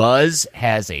 Buzz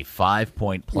has a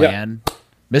 5-point plan. Yeah.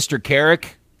 Mr.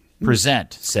 Carrick,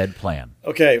 present said plan.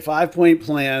 Okay, 5-point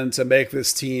plan to make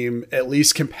this team at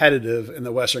least competitive in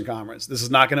the Western Conference. This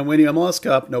is not going to win you MLS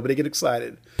Cup. Nobody get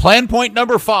excited. Plan point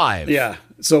number 5. Yeah.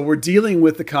 So we're dealing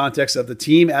with the context of the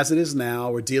team as it is now.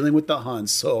 We're dealing with the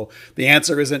Hunts. So the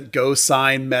answer isn't go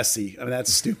sign Messi. I mean,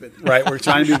 that's stupid, right? We're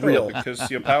trying to be real. Because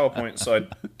your PowerPoint side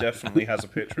definitely has a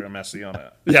picture of Messi on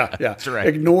it. Yeah. That's right.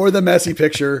 Ignore the Messi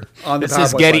picture on the PowerPoint. This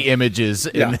is Getty Images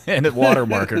and a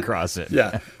watermark across it.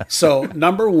 Yeah. So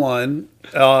number one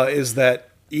is that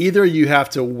either you have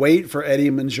to wait for Eddie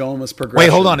Minjoma's progression.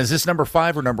 Wait, hold on. Is this number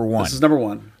 5 or number 1? This is number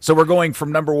 1. So we're going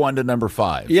from number 1 to number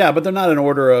 5. Yeah, but they're not in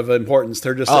order of importance.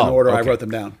 They're just in order. Okay. I wrote them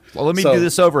down. Well, let me do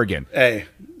this over again. Plan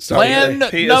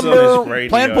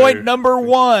point number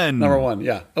 1. Number 1,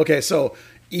 yeah. Okay, so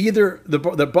either the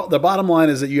bottom line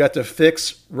is that you have to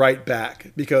fix right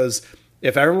back, because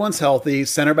if everyone's healthy,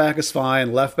 center back is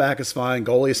fine, left back is fine,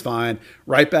 goalie is fine,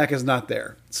 right back is not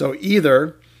there. So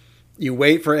either you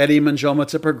wait for Eddie Minjoma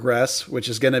to progress, which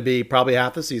is going to be probably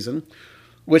half the season,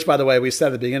 which, by the way, we said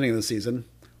at the beginning of the season,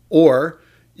 or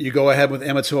you go ahead with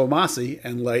Emma Tuomasi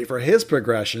and wait for his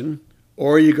progression,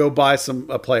 or you go buy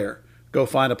a player. Go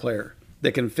find a player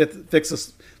that can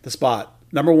fix the spot.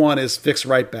 Number 1 is fix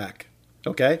right back.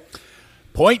 Okay?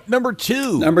 Point number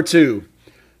 2. Number 2,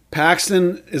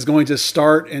 Paxton is going to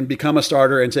start and become a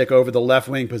starter and take over the left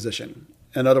wing position.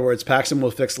 In other words, Paxton will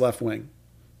fix left wing.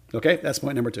 Okay, that's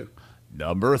point number 2.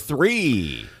 Number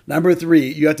 3. Number 3,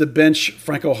 you have to bench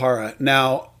Franco Jara.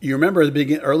 Now, you remember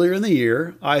earlier in the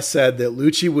year, I said that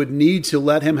Lucci would need to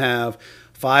let him have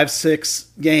 5-6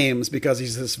 games because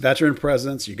he's this veteran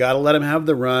presence. You got to let him have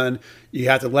the run. You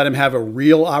have to let him have a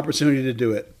real opportunity to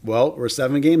do it. Well, we're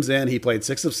 7 games in. He played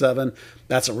 6 of 7.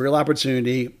 That's a real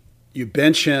opportunity. You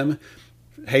bench him.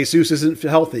 Jesus isn't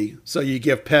healthy, so you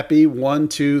give Pepe 1,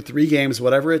 2, 3 games,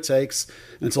 whatever it takes,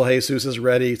 until Jesus is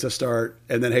ready to start,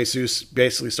 and then Jesus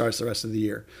basically starts the rest of the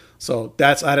year. So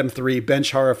that's item 3,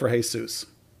 bench Jara for Jesus.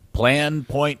 Plan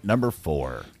point number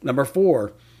 4. Number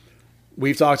 4,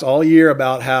 we've talked all year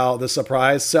about how the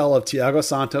surprise sell of Thiago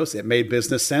Santos, it made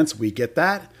business sense. We get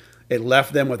that. It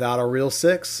left them without a real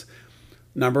 6.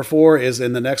 Number 4 is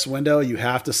in the next window, you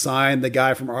have to sign the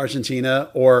guy from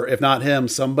Argentina, or if not him,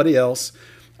 somebody else.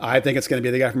 I think it's going to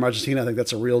be the guy from Argentina. I think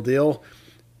that's a real deal.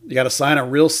 You got to sign a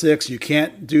real 6. You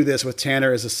can't do this with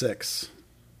Tanner as a 6.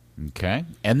 Okay.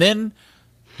 And then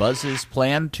Buzz's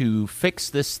plan to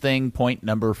fix this thing, point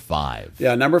number 5.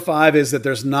 Yeah, number 5 is that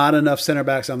there's not enough center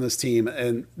backs on this team.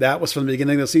 And that was from the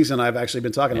beginning of the season. I've actually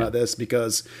been talking about this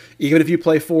because even if you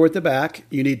play 4 at the back,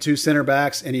 you need 2 center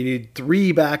backs and you need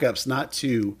 3 backups, not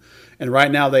 2. And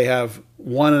right now they have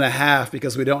 1.5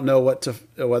 because we don't know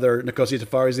whether Nkosi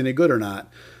Tafari is any good or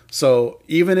not. So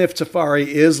even if Tafari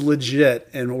is legit,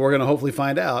 and we're going to hopefully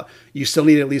find out, you still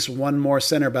need at least 1 more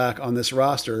center back on this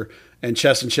roster. And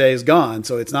Cheston Shea is gone,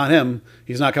 so it's not him.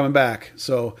 He's not coming back.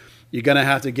 So you're going to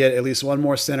have to get at least 1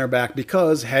 more center back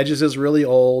because Hedges is really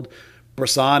old.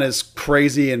 Bressan is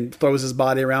crazy and throws his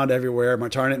body around everywhere.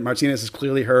 Martinez is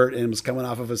clearly hurt and was coming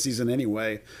off of a season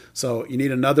anyway. So you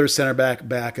need another center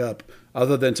backup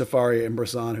other than Tafari and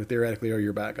Bressan, who theoretically are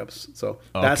your backups. So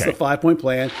that's the 5-point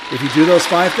plan. If you do those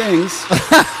 5 things,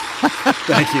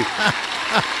 thank you.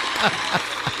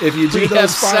 If you do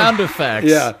those 5 sound effects.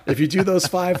 Yeah. If you do those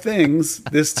 5 things,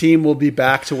 this team will be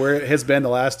back to where it has been the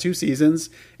last 2 seasons,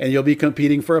 and you'll be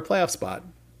competing for a playoff spot.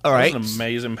 All right. That's an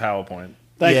amazing PowerPoint.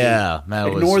 Thank you. That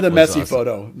Ignore the was Messi awesome.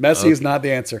 photo. Messi is not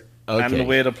the answer. Okay. And the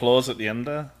weird applause at the end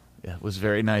there. Yeah, it was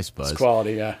very nice, Buzz. It's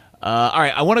quality, yeah. All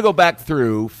right, I want to go back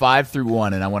through 5 through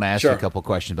 1, and I want to ask you Sure. a couple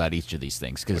questions about each of these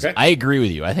things because Okay. I agree with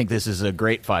you. I think this is a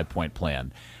great 5-point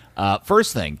plan.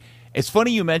 First thing, it's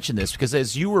funny you mentioned this because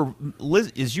as you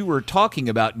were talking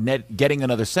about getting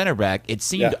another center back, it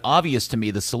seemed obvious to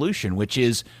me the solution, which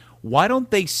is why don't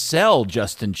they sell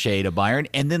Justin Shea to Bayern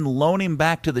and then loan him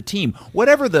back to the team?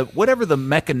 Whatever the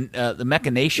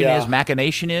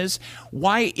machination is,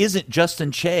 why isn't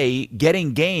Justin Shea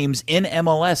getting games in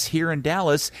MLS here in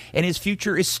Dallas and his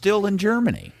future is still in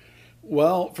Germany?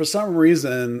 Well, for some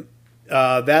reason,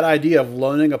 that idea of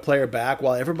loaning a player back,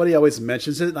 while everybody always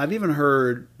mentions it, and I've even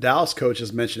heard Dallas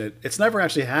coaches mention it, it's never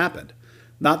actually happened.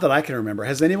 Not that I can remember.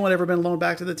 Has anyone ever been loaned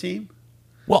back to the team?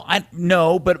 Well,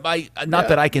 not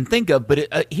that I can think of,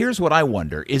 but here's what I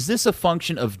wonder. Is this a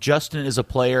function of Justin as a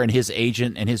player and his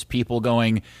agent and his people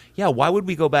going, yeah, why would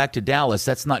we go back to Dallas?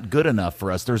 That's not good enough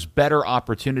for us. There's better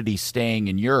opportunities staying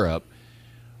in Europe.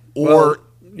 Or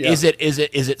is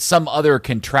it some other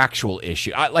contractual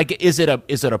issue? Is it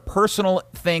a personal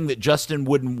thing that Justin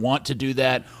wouldn't want to do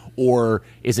that? Or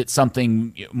is it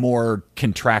something more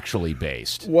contractually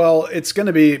based? Well, it's going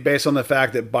to be based on the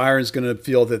fact that Bayern's going to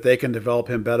feel that they can develop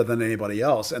him better than anybody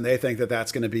else, and they think that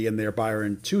that's going to be in their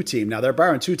Bayern 2 team. Now, their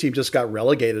Bayern 2 team just got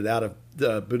relegated out of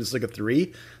the Bundesliga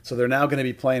 3, so they're now going to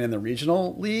be playing in the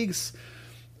regional leagues.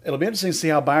 It'll be interesting to see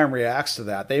how Bayern reacts to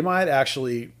that. They might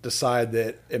actually decide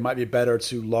that it might be better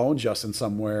to loan Justin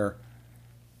somewhere.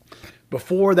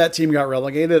 Before that team got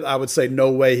relegated, I would say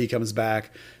no way he comes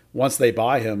back once they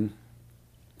buy him,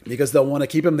 because they'll want to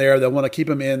keep him there. They'll want to keep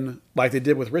him in like they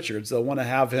did with Richards. They'll want to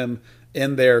have him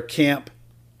in their camp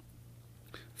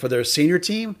for their senior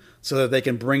team so that they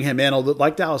can bring him in,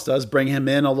 like Dallas does, bring him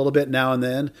in a little bit now and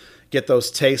then, get those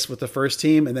tastes with the first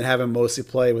team, and then have him mostly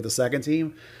play with the second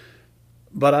team.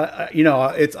 But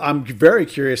I'm very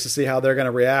curious to see how they're going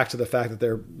to react to the fact that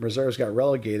their reserves got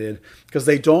relegated, because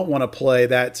they don't want to play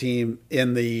that team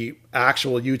in the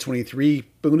actual U23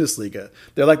 Bundesliga.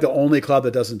 They're like the only club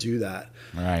that doesn't do that.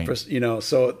 Right.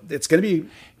 So it's going to be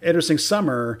interesting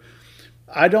summer.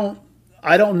 I don't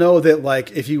know that,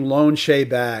 like, if you loan Shea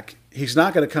back, he's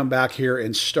not going to come back here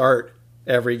and start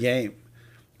every game.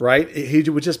 Right? He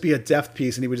would just be a depth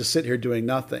piece, and he would just sit here doing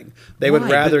nothing. They would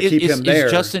rather keep him there.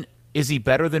 Is he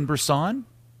better than Bressan?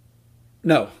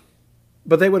 No,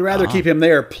 but they would rather keep him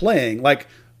there playing. Like,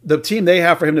 the team they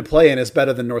have for him to play in is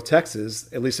better than North Texas,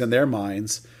 at least in their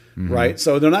minds. right?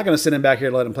 So they're not going to send him back here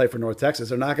and let him play for North Texas.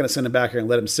 They're not going to send him back here and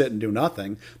let him sit and do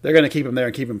nothing. They're going to keep him there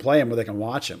and keep him playing where they can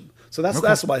watch him. So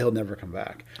that's why he'll never come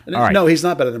back. And All right. No, he's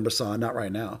not better than Brisson, not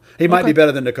right now. He might be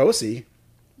better than Nkosi.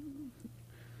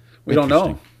 We don't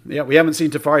know. Yeah, we haven't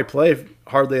seen Tafari play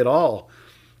hardly at all.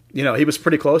 He was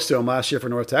pretty close to him last year for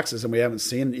North Texas, and we haven't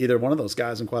seen either one of those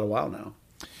guys in quite a while now.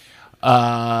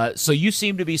 So you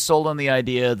seem to be sold on the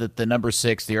idea that the number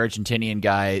 6, the Argentinian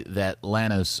guy that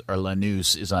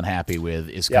Lanús is unhappy with,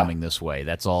 is coming this way.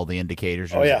 That's all the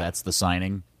indicators. Oh, yeah. That's the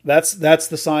signing. That's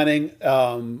the signing.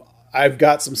 I've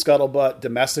got some scuttlebutt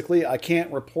domestically. I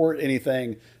can't report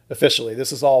anything officially.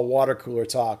 This is all water cooler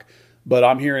talk, but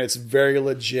I'm hearing it's very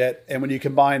legit. And when you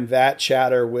combine that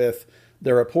chatter with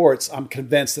the reports, I'm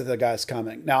convinced that the guy's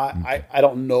coming. Now, I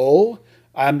don't know.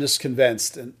 I'm just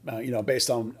convinced, and based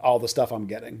on all the stuff I'm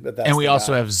getting, that's. And we the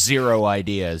also guy. have zero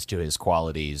idea as to his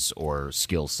qualities or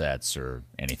skill sets or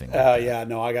anything like that. Yeah,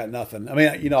 no, I got nothing. I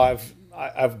mean, I've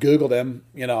Googled him.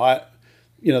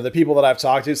 The people that I've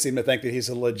talked to seem to think that he's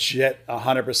a legit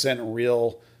 100%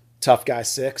 real tough guy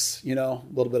 6. A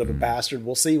little bit of a bastard.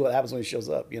 We'll see what happens when he shows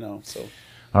up. So.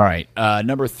 All right.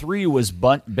 Number 3 was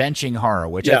benching Hara,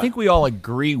 which I think we all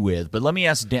agree with. But let me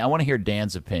ask Dan. I want to hear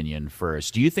Dan's opinion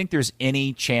first. Do you think there's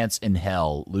any chance in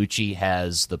hell Lucci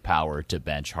has the power to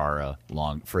bench Hara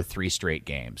for 3 straight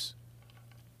games?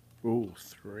 Ooh,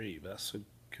 3. That's a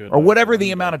good. Or whatever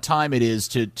the amount of time it is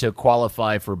to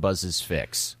qualify for Buzz's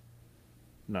fix.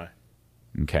 No.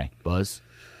 Okay. Buzz?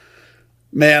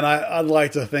 Man, I'd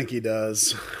like to think he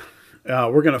does.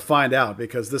 We're going to find out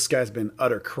because this guy's been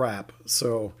utter crap.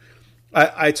 So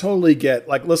I totally get,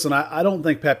 listen, I don't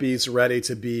think Pepe's ready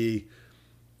to be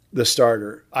the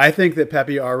starter. I think that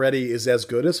Pepe already is as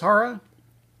good as Hara.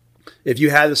 If you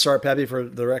had to start Pepe for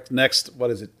the next,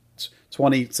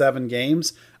 27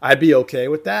 games, I'd be okay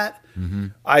with that. Mm-hmm.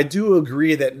 I do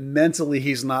agree that mentally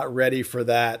he's not ready for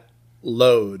that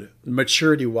load,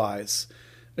 maturity-wise.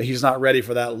 He's not ready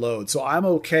for that load. So I'm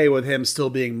okay with him still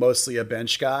being mostly a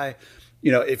bench guy.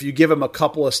 If you give him a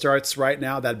couple of starts right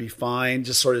now, that'd be fine.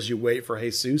 Just sort of as you wait for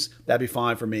Jesus, that'd be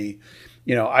fine for me.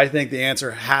 I think the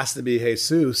answer has to be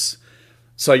Jesus.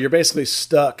 So you're basically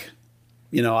stuck.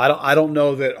 I don't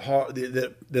know that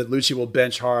Lucci will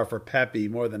bench Hara for Pepe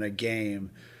more than a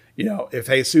game. If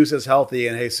Jesus is healthy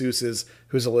and Jesus is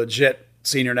who's a legit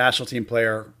senior national team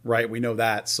player, right? We know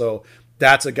that. So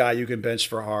that's a guy you can bench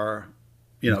for Hara.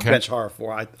 Bench Hara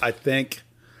for.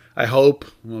 I hope.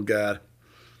 Oh, God.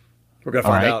 We're going to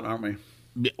find out, aren't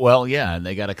we? Well, yeah, and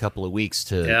they got a couple of weeks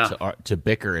to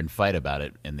bicker and fight about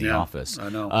it in the office. I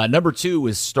know. Number 2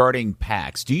 is starting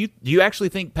Pax. Do you actually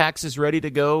think Pax is ready to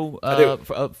go? I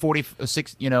do.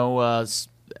 46,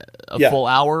 full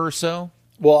hour or so?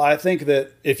 Well, I think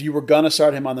that if you were going to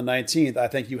start him on the 19th, I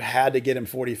think you had to get him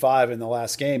 45 in the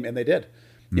last game, and they did.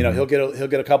 He'll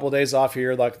get a couple of days off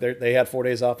here. Like they had 4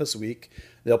 days off this week.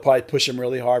 They'll probably push him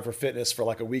really hard for fitness for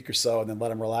a week or so, and then let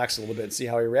him relax a little bit and see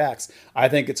how he reacts. I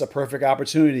think it's a perfect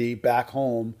opportunity back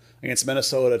home against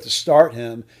Minnesota to start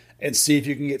him and see if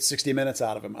you can get 60 minutes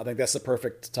out of him. I think that's the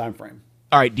perfect time frame.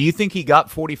 All right. Do you think he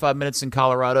got 45 minutes in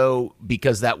Colorado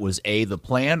because that was A, the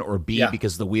plan, or B,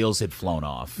 because the wheels had flown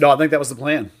off? No, I think that was the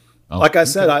plan. Oh, like I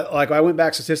said, I went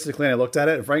back statistically and I looked at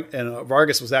it, and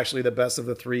Vargas was actually the best of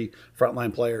the 3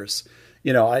 frontline players.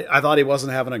 I thought he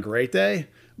wasn't having a great day,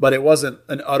 but it wasn't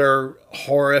an utter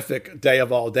horrific day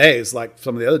of all days like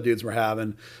some of the other dudes were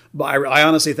having. But I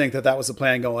honestly think that was the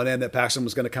plan going in, that Paxton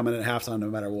was going to come in at halftime no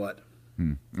matter what.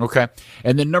 Okay.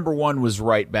 And then number 1 was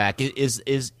right back. Is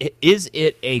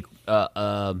it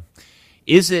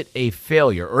a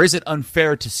failure, or is it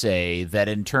unfair to say that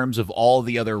in terms of all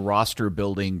the other roster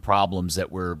building problems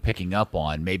that we're picking up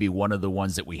on, maybe one of the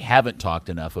ones that we haven't talked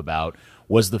enough about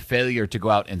was the failure to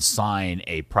go out and sign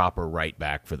a proper right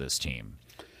back for this team?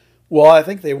 Well, I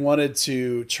think they wanted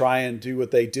to try and do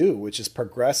what they do, which is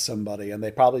progress somebody. And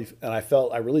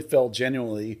I really felt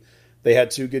genuinely they had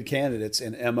 2 good candidates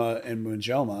in Emma and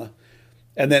Munjoma.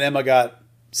 And then Emma got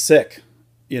sick,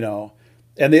 And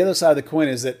the other side of the coin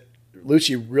is that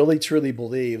Lucci really truly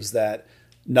believes that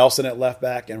Nelson at left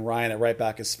back and Ryan at right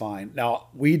back is fine. Now,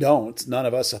 we don't. None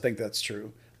of us, I think that's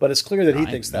true. But it's clear that he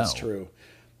thinks that's true,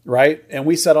 right? And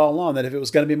we said all along that if it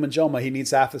was going to be Munjoma, he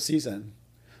needs half the season.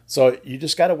 So you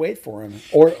just got to wait for him,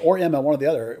 or Emma, one or the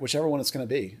other, whichever one it's going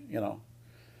to be,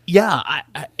 Yeah,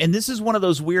 and this is one of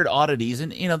those weird oddities,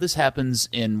 and this happens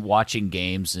in watching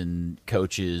games and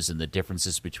coaches and the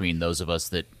differences between those of us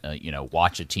that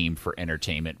watch a team for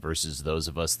entertainment versus those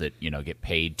of us that get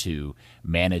paid to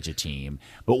manage a team.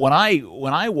 But when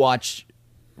I watch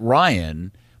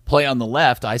Ryan play on the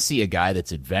left, I see a guy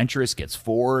that's adventurous, gets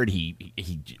forward, he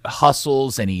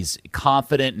hustles, and he's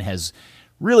confident and has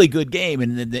really good game.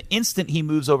 And then the instant he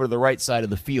moves over to the right side of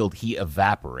the field, he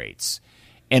evaporates.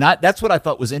 And that's what I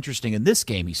thought was interesting in this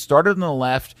game. He started on the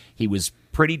left. He was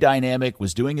pretty dynamic,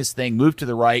 was doing his thing, moved to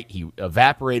the right. He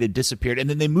evaporated, disappeared, and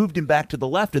then they moved him back to the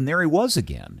left, and there he was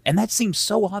again. And that seems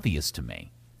so obvious to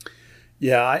me.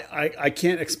 Yeah, I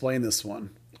can't explain this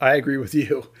one. I agree with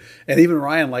you. And even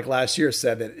Ryan, like last year,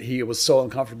 said that he was so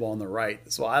uncomfortable on the right.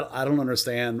 So I don't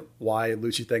understand why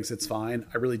Lucci thinks it's fine.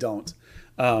 I really don't.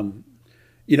 And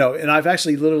I've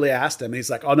actually literally asked him, and he's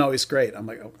like, "Oh no, he's great." I'm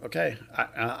like, "Okay,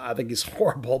 I think he's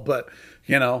horrible, but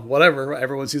whatever.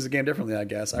 Everyone sees the game differently, I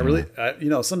guess." I really,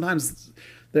 sometimes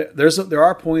there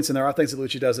are points and there are things that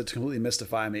Lucci does that completely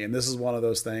mystify me, and this is one of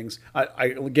those things.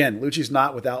 Again, Lucci's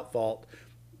not without fault.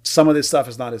 Some of this stuff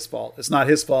is not his fault. It's not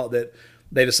his fault that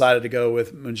they decided to go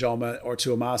with Munjoma or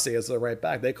Tuamasi as the right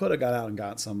back. They could have gone out and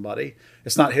got somebody.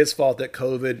 It's not his fault that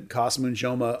COVID cost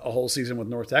Munjoma a whole season with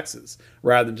North Texas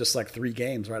rather than just like 3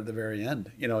 games right at the very end.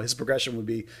 His progression would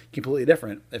be completely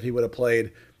different if he would have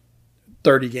played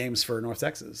 30 games for North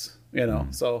Texas.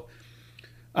 So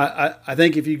I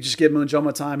think if you just give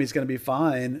Munjoma time, he's going to be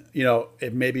fine.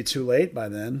 It may be too late by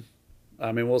then.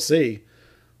 I mean, we'll see.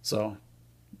 So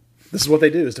this is what they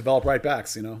do, is develop right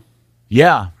backs,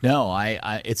 Yeah, no,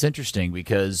 I it's interesting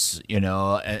because,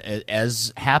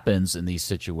 as happens in these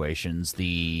situations,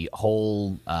 the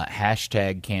whole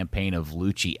hashtag campaign of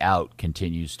Lucci out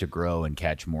continues to grow and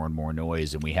catch more and more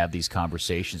noise. And we have these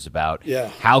conversations about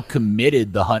how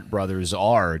committed the Hunt brothers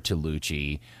are to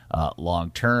Lucci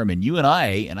long term. And you and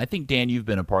I think, Dan, you've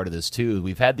been a part of this too.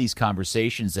 We've had these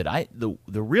conversations that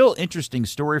the real interesting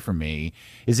story for me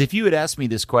is if you had asked me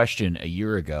this question a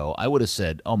year ago, I would have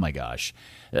said, oh my gosh,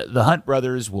 the Hunt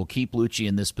brothers will keep Lucci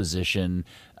in this position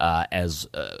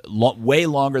way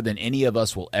longer than any of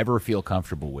us will ever feel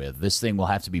comfortable with. This thing will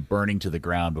have to be burning to the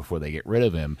ground before they get rid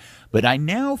of him. But I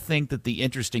now think that the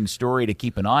interesting story to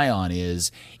keep an eye on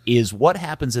is what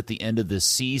happens at the end of this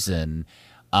season,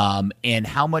 and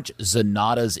how much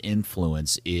Zanata's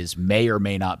influence may or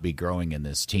may not be growing in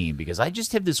this team. Because I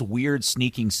just have this weird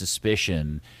sneaking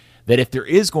suspicion that if there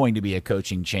is going to be a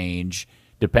coaching change,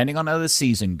 depending on how the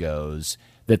season goes,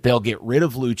 that they'll get rid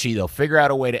of Lucci, they'll figure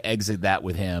out a way to exit that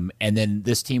with him, and then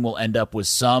this team will end up with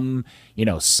some,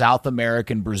 South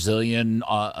American, Brazilian,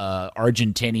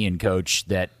 Argentinian coach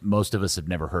that most of us have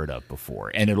never heard of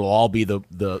before, and it'll all be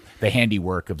the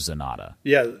handiwork of Zanata.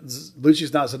 Yeah,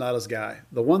 Lucci's not Zanata's guy.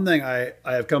 The one thing I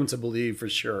have come to believe for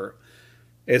sure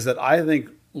is that I think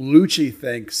Lucci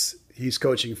thinks he's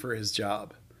coaching for his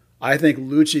job. I think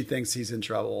Lucci thinks he's in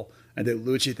trouble, and that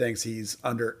Lucci thinks he's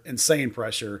under insane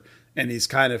pressure, and he's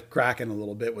kind of cracking a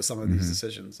little bit with some of these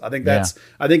decisions. I think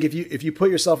I think if you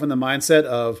put yourself in the mindset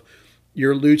of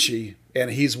you're Lucci and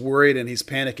he's worried and he's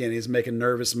panicking, he's making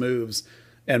nervous moves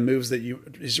and moves that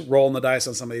he's rolling the dice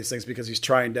on some of these things because he's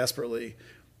trying desperately.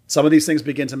 Some of these things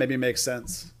begin to maybe make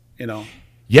sense,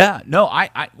 Yeah, no,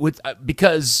 I would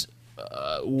because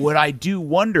what I do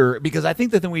wonder, because I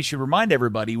think the thing we should remind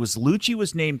everybody was Lucci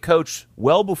was named coach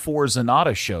well before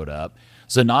Zanata showed up.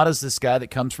 Zanata's this guy that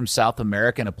comes from South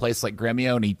America in a place like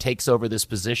Gremio, and he takes over this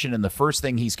position, and the first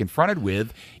thing he's confronted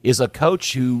with is a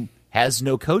coach who has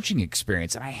no coaching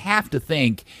experience. And I have to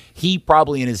think he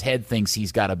probably in his head thinks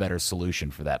he's got a better solution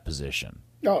for that position.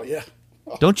 Oh, yeah.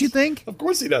 Don't you think? Of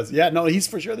course he does. Yeah, no, he's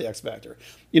for sure the X Factor.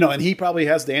 And he probably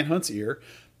has Dan Hunt's ear,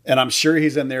 and I'm sure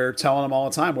he's in there telling him all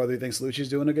the time whether he thinks Lucci's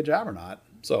doing a good job or not.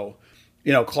 So,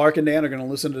 Clark and Dan are going to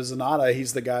listen to Zanata.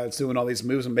 He's the guy that's doing all these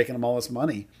moves and making them all this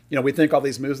money. We think all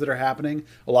these moves that are happening,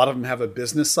 a lot of them have a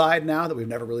business side now that we've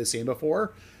never really seen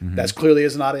before. Mm-hmm. That's clearly a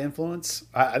Zanata influence.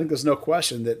 I think there's no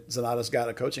question that Zanata's got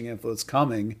a coaching influence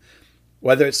coming.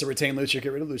 Whether it's to retain Lucci or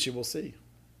get rid of Lucci, we'll see.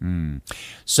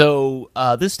 So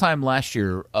this time last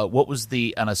year, what was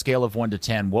on a scale of 1 to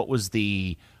 10, what was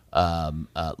the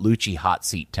Lucci hot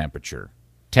seat temperature?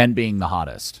 10 being the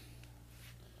hottest.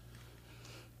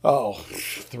 Oh,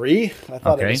 3? I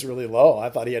thought it was really low.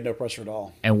 I thought he had no pressure at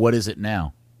all. And what is it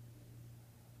now?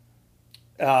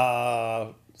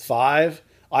 5.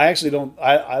 I actually don't.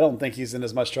 I don't think he's in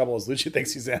as much trouble as Lucci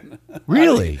thinks he's in.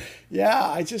 Really?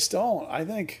 I just don't. I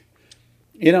think,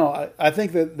 I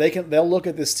think that they'll look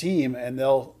at this team and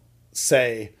they'll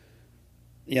say,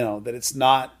 that it's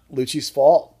not Lucci's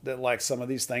fault that like some of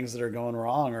these things that are going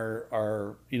wrong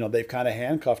are they've kind of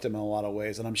handcuffed him in a lot of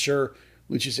ways, and I'm sure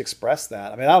Lucci's expressed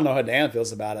that. I mean, I don't know how Dan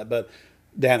feels about it, but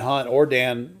Dan Hunt or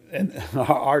Dan and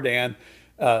our Dan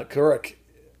Kuruk,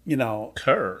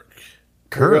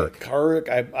 Kuruk.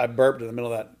 I burped in the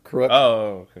middle of that. Kuruk.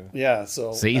 Oh, okay. Yeah.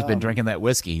 So see, he's been drinking that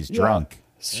whiskey. He's drunk.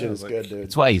 This shit is good, dude.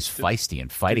 That's why he's feisty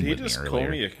and fighting Did he with me just earlier. call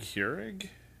me a Keurig?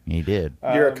 He did.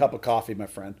 You're a cup of coffee, my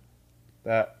friend.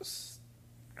 That's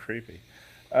creepy.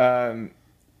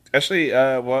 Actually,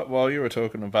 while you were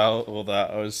talking about all that,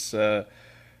 I was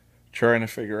trying to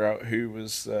figure out who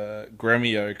was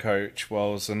Gremio coach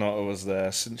while Zanota was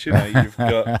there. Since, you've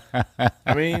got...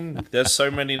 I mean, there's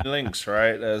so many links,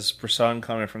 right? There's Brisson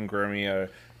coming from Gremio.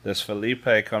 There's Felipe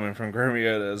coming from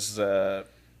Gremio. There's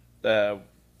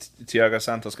Thiago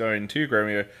Santos going to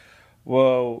Gremio.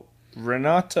 Well,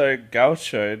 Renato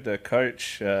Gaucho, the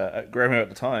coach at Gremio at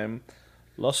the time,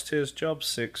 lost his job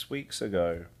 6 weeks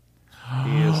ago.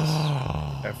 He is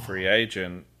a free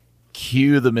agent.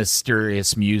 Cue the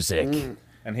mysterious music.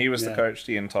 And he was the coach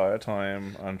the entire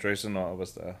time. Andre Zanota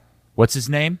was there. What's his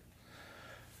name?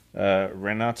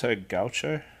 Renato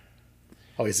Gaucho.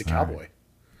 Oh, he's a cowboy.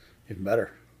 Even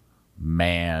better.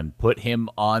 Man, put him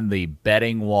on the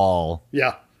betting wall.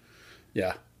 Yeah.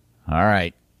 Yeah. All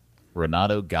right.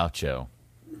 Renato Gaucho.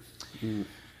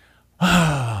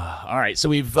 All right, so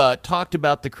we've talked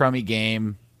about the crummy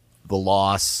game, the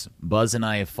loss. Buzz and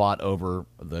I have fought over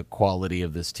the quality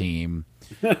of this team.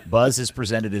 Buzz has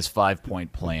presented his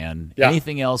 5-point plan. Yeah.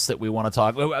 Anything else that we want to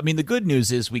talk about? I mean, the good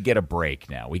news is we get a break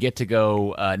now. We get to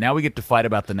go, now we get to fight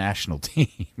about the national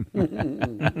team.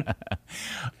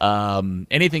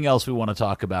 Anything else we want to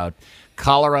talk about?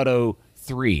 Colorado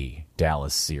 3,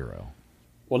 Dallas 0.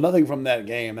 Well, nothing from that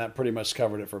game. That pretty much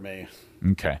covered it for me.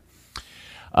 Okay.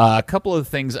 A couple of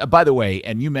things. By the way,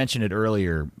 and you mentioned it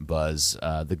earlier, Buzz,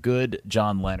 the good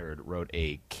John Leonard wrote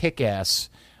a kick-ass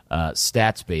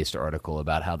stats-based article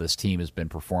about how this team has been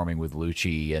performing with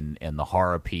Lucci and the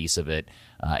horror piece of it.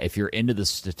 If you're into the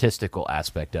statistical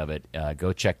aspect of it,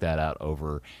 go check that out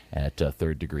over at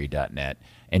thirddegree.net.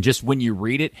 And just when you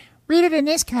read it in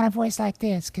this kind of voice like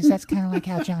this, because that's kind of like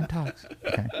how John talks.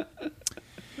 Okay.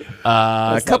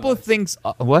 A couple of things.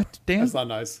 What, Dan? That's not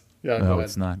nice. Yeah, go No, ahead.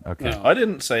 it's not. Okay. No. I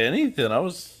didn't say anything. I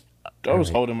was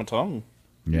holding my tongue.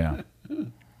 Yeah.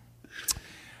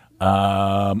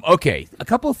 Okay. A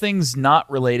couple of things not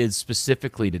related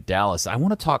specifically to Dallas. I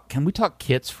want to talk. Can we talk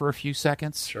kits for a few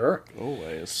seconds? Sure.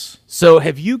 Always. So,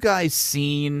 have you guys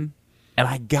seen? And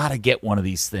I gotta get one of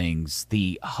these things.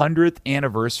 The 100th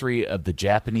anniversary of the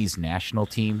Japanese national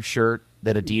team shirt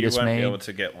that You Adidas won't made. be able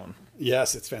to get one.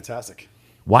 Yes, it's fantastic.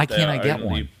 Why They can't are I get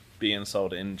only one? being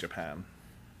sold in Japan.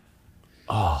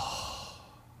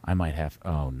 I might have.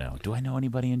 Oh no. Do I know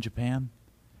anybody in Japan?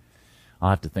 I'll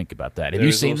have to think about that. Have you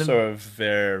There's seen also them? a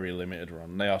very limited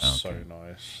run. They are so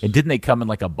nice. And didn't they come in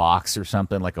like a box or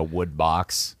something, like a wood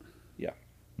box? Yeah.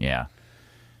 Yeah.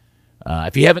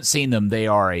 If you haven't seen them, they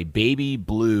are a baby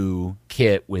blue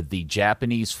kit with the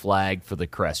Japanese flag for the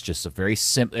crest. Just a very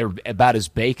simple, they're about as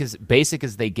basic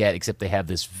as they get, except they have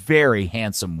this very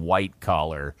handsome white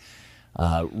collar,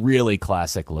 really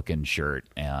classic looking shirt.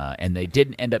 And they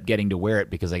didn't end up getting to wear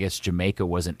it because I guess Jamaica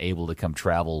wasn't able to come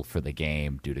travel for the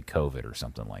game due to COVID or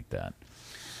something like that.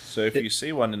 So if you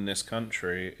see one in this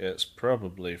country, it's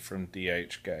probably from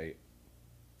DHgate.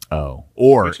 Oh,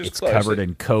 or Which is it's close. covered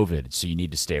in COVID, so you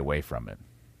need to stay away from it.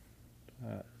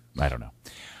 I don't know.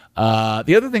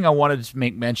 The other thing I wanted to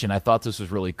make mention, I thought this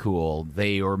was really cool.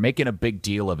 They were making a big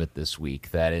deal of it this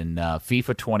week, that in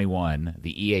FIFA 21,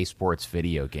 the EA Sports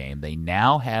video game, they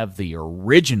now have the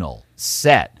original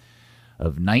set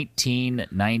of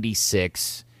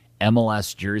 1996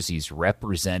 MLS jerseys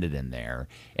represented in there,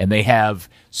 and they have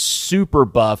super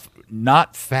buff,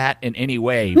 not fat in any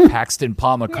way, Paxton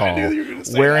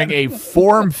Pomacall wearing a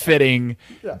form-fitting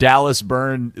Dallas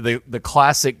Burn, the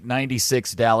classic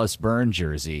 96 Dallas Burn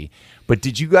jersey. But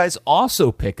did you guys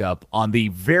also pick up on the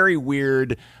very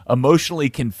weird,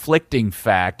 emotionally conflicting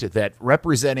fact that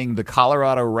representing the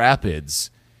Colorado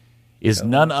Rapids is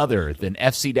none other than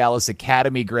FC Dallas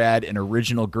Academy grad and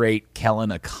original great Kellen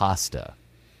Acosta?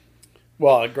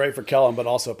 Well, great for Kellen, but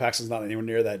also Paxton's not anywhere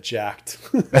near that jacked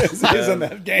as he is in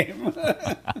that game.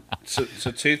 So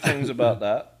two things about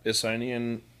that. It's only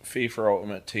in FIFA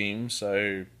Ultimate Team,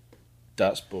 so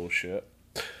that's bullshit.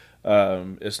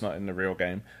 It's not in the real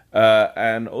game.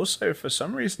 And also, for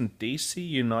some reason, DC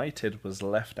United was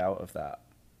left out of that.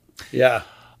 Yeah.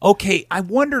 Okay, I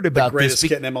wondered about Greatest this.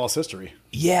 kit in MLS history.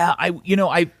 Yeah,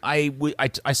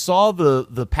 I saw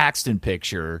the Paxton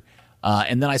picture,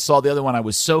 and then I saw the other one. I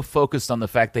was so focused on the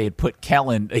fact they had put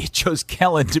Kellen, they chose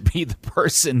Kellen to be the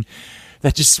person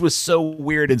that just was so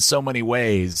weird in so many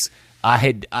ways.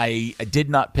 I did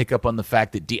not pick up on the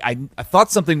fact that I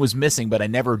thought something was missing, but I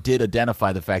never did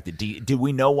identify the fact that did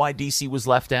we know why DC was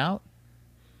left out?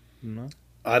 No.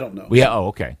 I don't know. Yeah. Oh,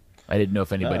 okay. I didn't know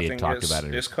if I anybody had think talked about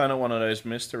it. It's kind of one of those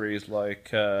mysteries,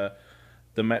 like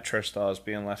the Metro Stars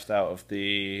being left out of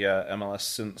the MLS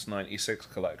since '96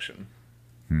 collection.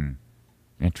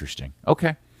 Interesting.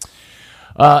 Okay.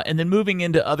 And then moving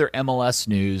into other MLS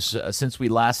news, since we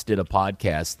last did a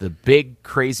podcast, the big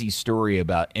crazy story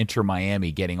about Inter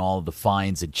Miami getting all of the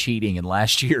fines and cheating, and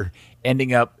last year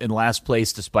ending up in last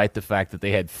place despite the fact that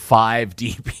they had 5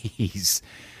 DPs.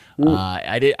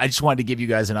 I just wanted to give you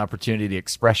guys an opportunity to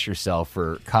express yourself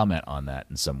or comment on that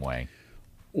in some way.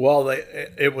 Well,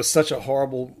 it was such a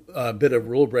horrible bit of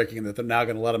rule breaking that they're now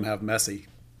going to let them have Messi.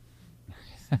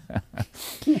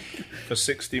 For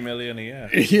 $60 million a year.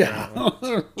 Yeah.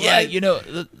 Right. Yeah,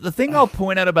 the thing I'll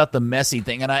point out about the Messi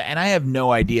thing, and I have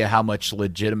no idea how much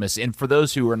legitimacy, and for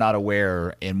those who are not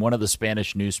aware, in one of the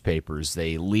Spanish newspapers,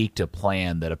 they leaked a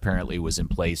plan that apparently was in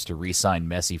place to re-sign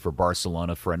Messi for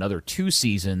Barcelona for another 2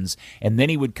 seasons, and then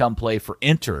he would come play for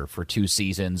Inter for 2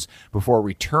 seasons before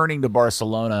returning to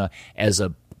Barcelona as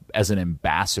an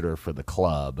ambassador for the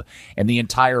club. And the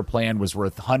entire plan was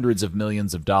worth hundreds of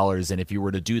millions of dollars. And if you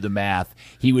were to do the math,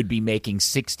 he would be making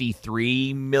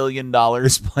 $63 million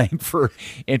playing for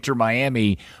Inter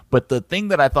Miami. But the thing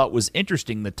that I thought was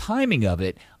interesting, the timing of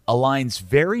it aligns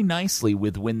very nicely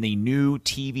with when the new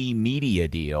TV media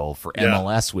deal for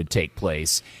MLS would take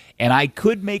place. And I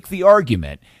could make the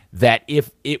argument that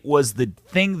if it was the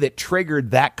thing that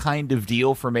triggered that kind of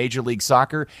deal for Major League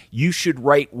Soccer, you should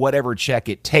write whatever check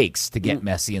it takes to get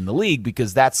Messi in the league,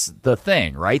 because that's the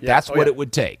thing, right? That's what it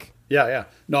would take. Yeah.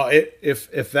 No, if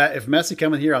Messi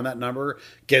coming here on that number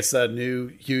gets a new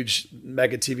huge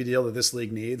mega TV deal that this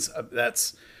league needs,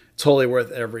 that's totally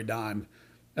worth every dime.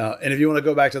 And if you want to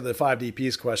go back to the 5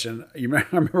 DPs question, I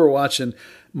remember watching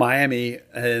Miami,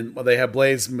 and they have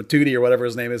Blaise Matuidi or whatever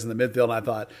his name is in the midfield, and I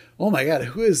thought, oh my God,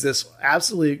 who is this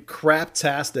absolutely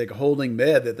craptastic holding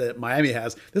mid that Miami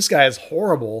has? This guy is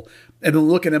horrible. And then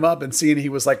looking him up and seeing he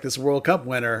was like this World Cup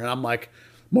winner, and I'm like,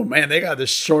 well, man, they got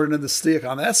this short end of the stick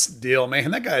on that deal,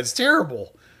 man. That guy is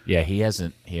terrible. Yeah, he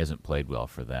hasn't played well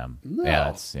for them.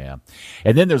 No. Yeah.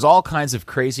 And then there's all kinds of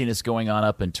craziness going on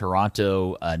up in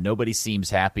Toronto. Nobody seems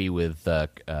happy with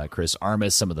Chris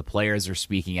Armas. Some of the players are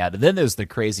speaking out. And then there's the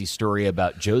crazy story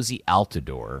about Jozy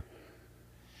Altidore.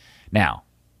 Now,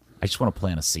 I just want to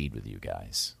plant a seed with you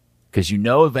guys, because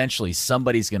eventually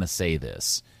somebody's going to say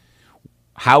this.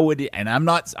 How would it? And I'm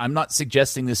not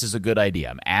suggesting this is a good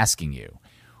idea. I'm asking you.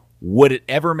 Would it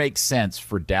ever make sense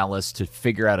for Dallas to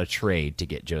figure out a trade to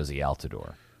get Jozy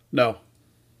Altidore? No.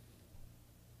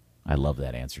 I love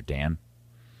that answer, Dan.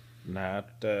 Nah,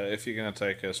 if you're going to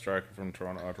take a striker from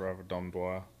Toronto, I'd rather Dom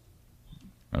Dwyer.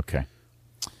 Okay.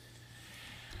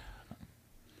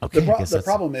 The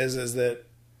problem is that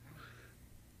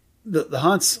the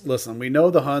Hunts, listen, we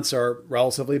know the Hunts are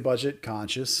relatively budget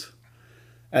conscious,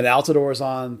 and Altidore is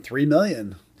on $3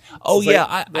 million. Oh,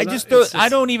 yeah. I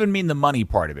don't even mean the money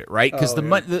part of it, right? Because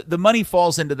the money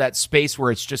falls into that space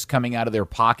where it's just coming out of their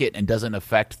pocket and doesn't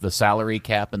affect the salary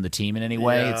cap and the team in any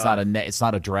way. Yeah. It's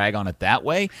not a drag on it that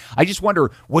way. I just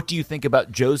wonder, what do you think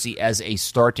about Jozy as a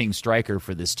starting striker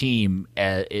for this team?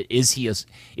 Is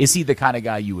he the kind of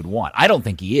guy you would want? I don't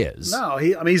think he is. No,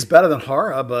 he's better than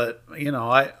Hara, but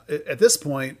at this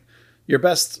point, your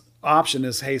best option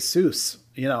is Jesus.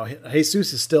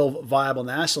 Jesus is still a viable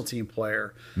national team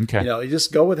player. Okay. You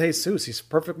just go with Jesus. He's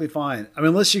perfectly fine. I mean,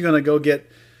 unless you're going to go get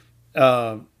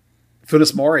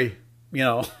Funes Mori,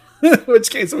 which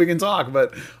case we can talk.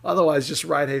 But otherwise, just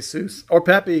ride Jesus. Or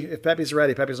Pepe, if Pepe's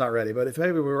ready. Pepe's not ready. But if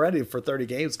Pepe were ready for 30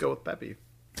 games, go with Pepe.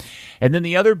 And then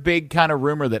the other big kind of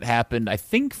rumor that happened, I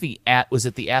think was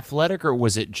it The Athletic or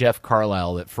was it Jeff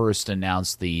Carlisle that first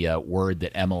announced the word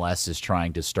that MLS is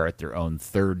trying to start their own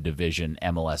 3rd division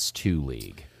MLS2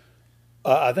 league?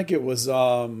 I think it was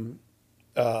The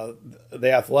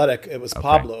Athletic. It was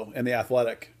Pablo and The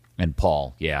Athletic. And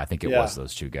Paul. Yeah, I think it was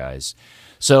those two guys.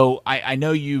 So I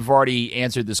know you've already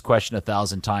answered this question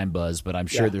 1,000 times, Buzz, but I'm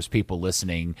sure there's people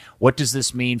listening. What does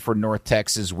this mean for North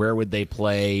Texas? Where would they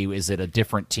play? Is it a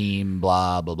different team?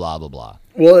 Blah, blah, blah, blah, blah.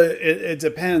 Well, it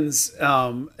depends.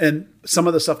 And some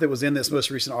of the stuff that was in this most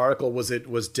recent article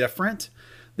was different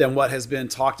than what has been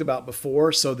talked about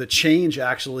before. So the change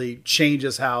actually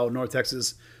changes how North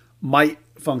Texas might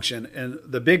function. And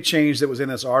the big change that was in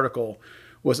this article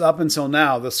was, up until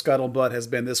now, the scuttlebutt has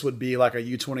been this would be like a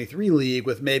U23 league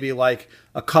with maybe like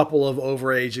a couple of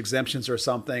overage exemptions or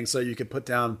something, so you could put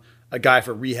down a guy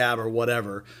for rehab or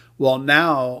whatever. Well,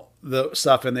 now the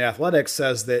stuff in The Athletic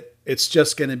says that it's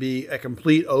just going to be a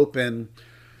complete open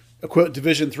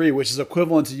Division 3, which is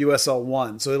equivalent to USL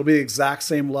 1. So it'll be the exact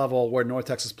same level where North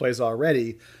Texas plays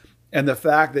already. And the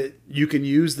fact that you can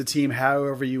use the team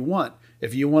however you want.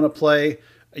 If you want to play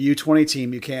a U20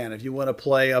 team, you can. If you want to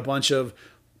play a bunch of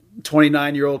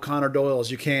 29-year-old Connor Doyle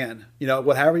as you can,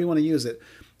 whatever you want to use it.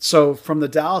 So from the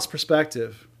Dallas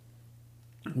perspective,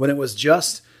 when it was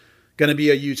just going to be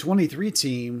a U23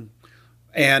 team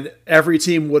and every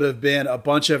team would have been a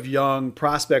bunch of young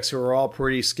prospects who are all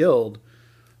pretty skilled,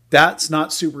 that's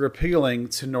not super appealing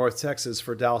to North Texas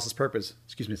for Dallas's purpose.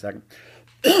 Excuse me a second.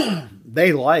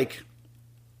 They like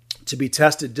to be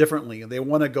tested differently. They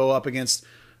want to go up against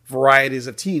varieties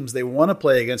of teams. They want to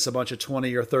play against a bunch of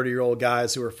 20 or 30-year-old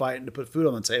guys who are fighting to put food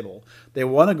on the table. They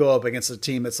want to go up against a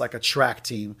team that's like a track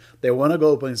team. They want to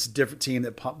go up against a different team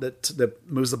that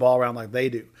moves the ball around like they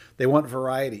do. They want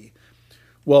variety.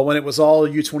 Well, when it was all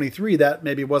U23, that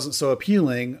maybe wasn't so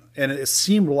appealing, and it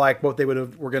seemed like what they were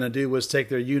going to do was take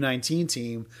their U19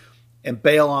 team and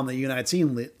bail on the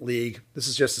U19 league. This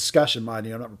is just discussion, mind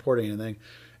you. I'm not reporting anything.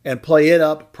 And play it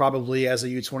up probably as a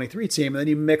U23 team. And then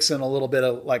you mix in a little bit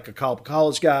of like a couple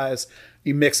college guys.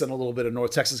 You mix in a little bit of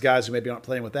North Texas guys who maybe aren't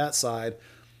playing with that side.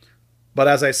 But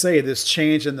as I say, this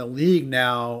change in the league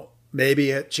now,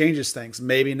 maybe it changes things.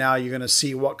 Maybe now you're going to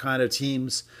see what kind of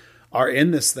teams are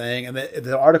in this thing. And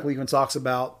the article even talks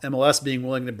about MLS being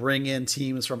willing to bring in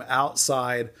teams from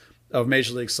outside of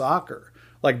Major League Soccer,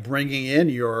 like bringing in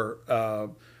your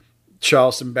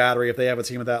Charleston Battery if they have a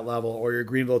team at that level, or your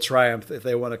Greenville Triumph if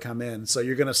they want to come in. So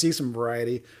you're going to see some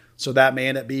variety. So that may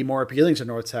end up being more appealing to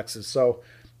North Texas. So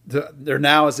there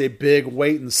now is a big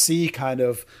wait and see kind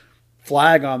of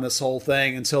flag on this whole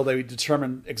thing until they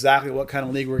determine exactly what kind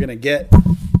of league we're going to get.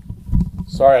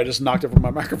 Sorry, I just knocked over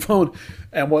my microphone.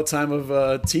 And what time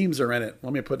of teams are in it.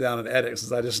 Let me put down an edit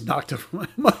since I just knocked over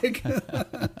my mic.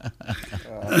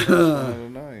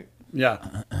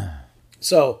 Yeah.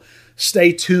 So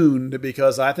stay tuned,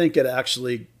 because I think it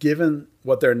actually, given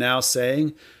what they're now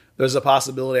saying, there's a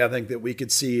possibility I think that we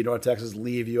could see North Texas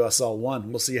leave USL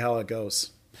 1. We'll see how it goes.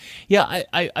 Yeah,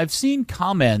 I've seen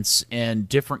comments and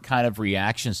different kind of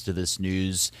reactions to this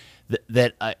news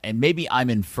that and maybe I'm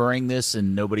inferring this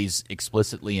and nobody's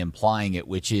explicitly implying it,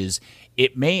 which is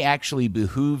it may actually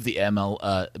behoove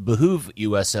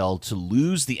USL to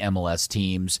lose the MLS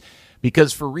teams,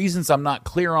 because for reasons I'm not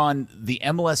clear on, the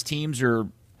MLS teams are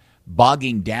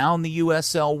bogging down the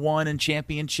USL 1 and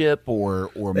championship,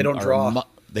 or they don't draw.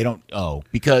 They don't. Oh,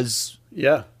 because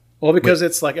well, because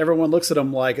it's like everyone looks at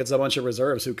them like it's a bunch of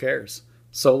reserves. Who cares?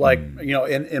 So, like,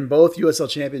 in both USL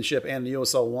Championship and the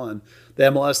USL 1, the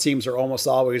MLS teams are almost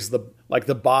always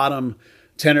the bottom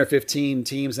 10 or 15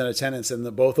 teams in attendance in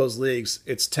both those leagues.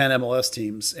 It's 10 MLS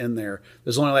teams in there.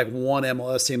 There's only like one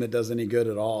MLS team that does any good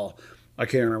at all. I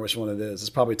can't remember which one it is. It's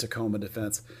probably Tacoma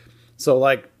Defense. So,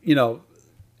 like,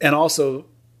 and also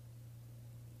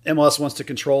MLS wants to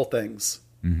control things.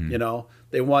 Mm-hmm.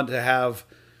 They want to have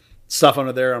stuff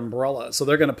under their umbrella. So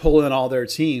they're going to pull in all their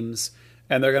teams,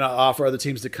 and they're going to offer other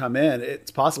teams to come in.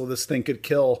 It's possible this thing could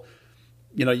kill,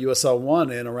 USL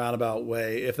 1 in a roundabout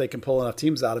way if they can pull enough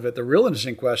teams out of it. The real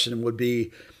interesting question would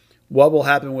be, what will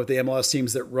happen with the MLS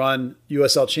teams that run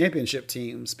USL Championship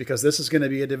teams? Because this is going to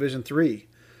be a Division 3,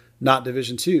 not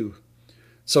Division 2.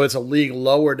 So it's a league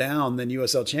lower down than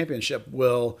USL Championship.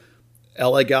 Will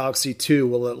LA Galaxy 2,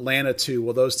 will Atlanta 2,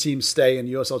 will those teams stay in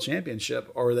USL Championship,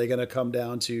 or are they going to come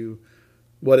down to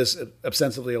what is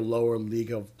ostensibly a lower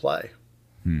league of play?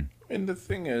 And the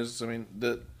thing is,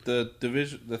 the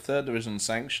third division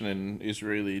sanctioning is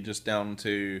really just down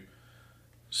to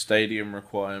stadium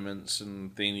requirements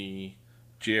and the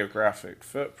geographic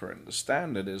footprint. The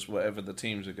standard is whatever the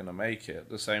teams are going to make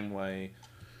it. The same way,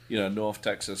 North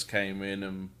Texas came in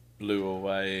and blew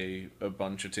away a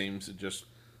bunch of teams that just,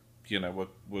 were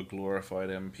glorified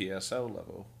MPSL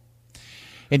level.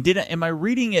 And am I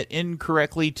reading it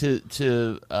incorrectly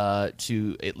to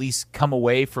at least come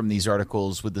away from these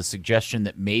articles with the suggestion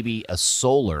that maybe a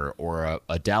Solar or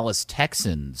a Dallas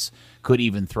Texans could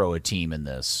even throw a team in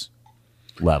this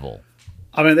level?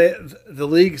 The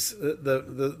leagues,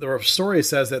 the story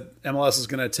says that MLS is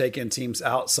going to take in teams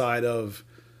outside of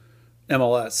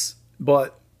MLS,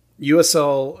 but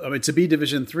USL, to be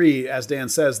Division 3, as Dan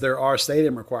says, there are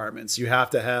stadium requirements. You have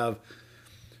to have,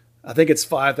 I think it's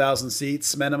 5,000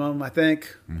 seats minimum,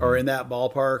 or in that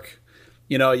ballpark.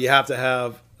 You have to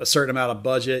have a certain amount of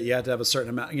budget. You have to have a certain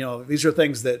amount, these are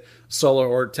things that Solar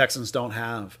or Texans don't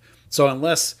have. So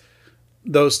unless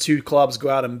those two clubs go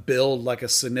out and build like a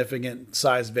significant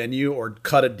size venue or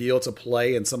cut a deal to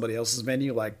play in somebody else's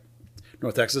venue, like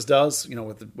North Texas does,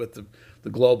 with the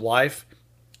Globe Life,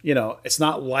 it's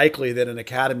not likely that an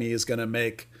academy is going to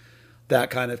make that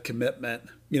kind of commitment.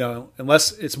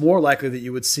 Unless it's more likely that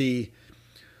you would see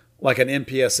like an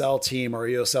NPSL team or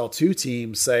ESL 2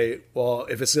 team say, well,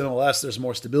 if it's MLS, there's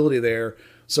more stability there.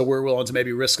 So we're willing to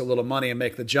maybe risk a little money and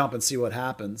make the jump and see what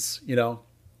happens,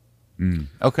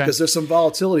 Okay. Because there's some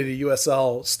volatility to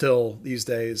USL still these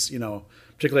days,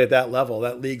 particularly at that level.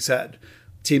 That league's had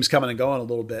teams coming and going a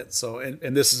little bit. So,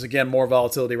 and this is, again, more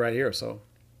volatility right here. So,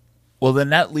 well, then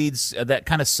that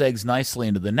kind of segs nicely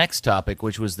into the next topic,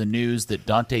 which was the news that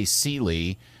Dante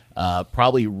Sealy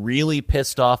probably really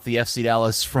pissed off the FC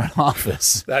Dallas front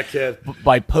office. That kid.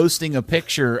 By posting a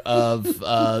picture of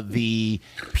the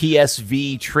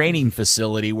PSV training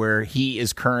facility where he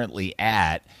is currently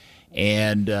at.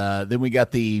 And then we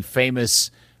got the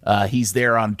famous he's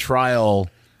there on trial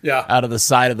out of the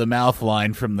side of the mouth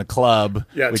line from the club.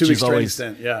 Yeah, which 2 weeks is always,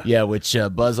 stint, yeah. Yeah, which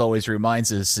Buzz always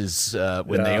reminds us is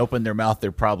when they open their mouth,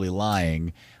 they're probably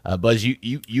lying. Buzz,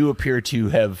 you appear to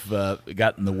have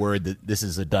gotten the word that this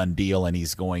is a done deal and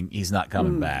he's not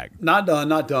coming back. Not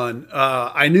done.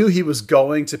 I knew he was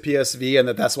going to PSV and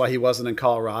that's why he wasn't in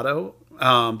Colorado.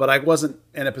 But I wasn't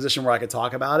in a position where I could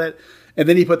talk about it. And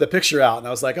then he put the picture out, and I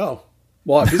was like, oh,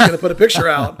 well, if he's going to put a picture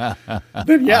out,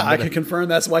 then I can confirm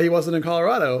that's why he wasn't in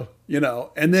Colorado,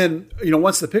 And then,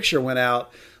 once the picture went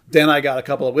out, then I got a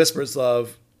couple of whispers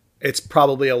of it's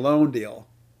probably a loan deal.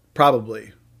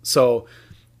 Probably. So,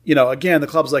 again, the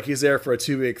club's like he's there for a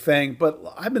 2-week thing. But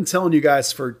I've been telling you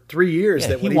guys for 3 years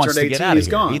that when he turned 18, he's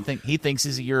gone. He thinks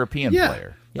he's a European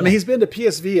player. Yeah. I mean, he's been to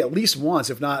PSV at least once,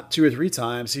 if not 2 or 3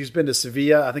 times. He's been to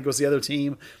Sevilla. I think it was the other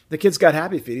team. The kid's got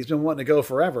happy feet. He's been wanting to go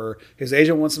forever. His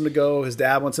agent wants him to go. His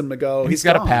dad wants him to go. He's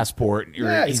got gone. a passport.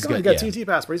 Yeah, he's gone. He got a TT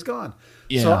passport. He's gone.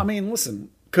 Yeah. So, I mean, listen,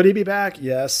 could he be back?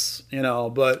 Yes.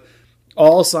 But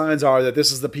all signs are that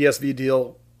this is the PSV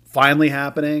deal finally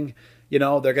happening.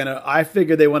 I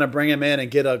figure they want to bring him in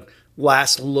and get a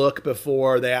last look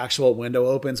before the actual window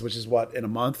opens, which is in a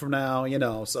month from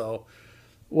now, so...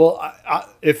 Well,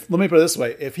 let me put it this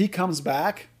way. If he comes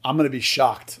back, I'm going to be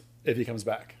shocked if he comes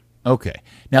back. Okay.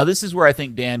 Now, this is where I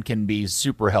think Dan can be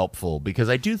super helpful because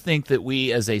I do think that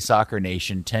we as a soccer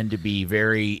nation tend to be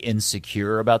very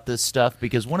insecure about this stuff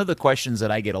because one of the questions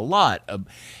that I get a lot,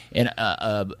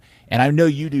 and I know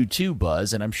you do too,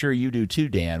 Buzz, and I'm sure you do too,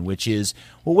 Dan, which is,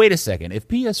 well, wait a second. If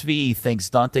PSV thinks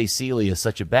Dante Sealy is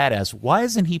such a badass, why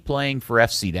isn't he playing for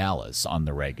FC Dallas on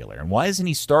the regular? And why isn't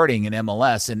he starting in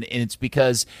MLS? And it's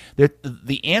because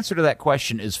the answer to that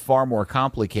question is far more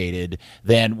complicated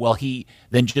than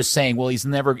just saying, well, he's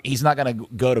not going to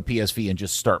go to PSV and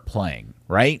just start playing,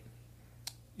 right?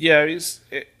 Yeah,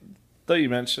 though you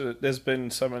mentioned it, there's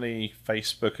been so many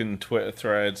Facebook and Twitter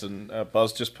threads, and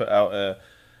Buzz just put out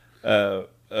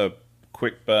a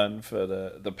quick burn for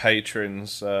the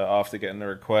patrons after getting the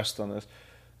request on this.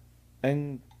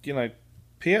 And,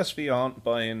 PSV aren't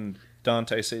buying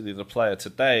Dante Sealy, the player,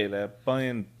 today. They're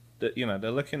buying, they're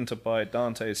looking to buy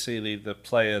Dante Sealy, the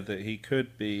player that he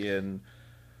could be in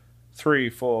 3,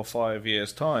 4, 5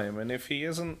 years' time. And if he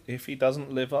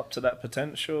doesn't live up to that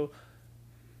potential,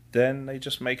 then they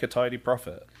just make a tidy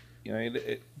profit.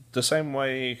 The same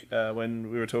way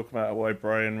when we were talking about why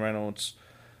Brian Reynolds'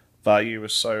 value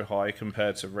was so high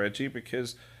compared to Reggie,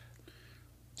 because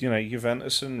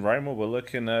Juventus and Roma were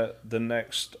looking at the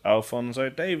next Alphonso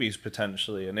Davies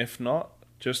potentially, and if not,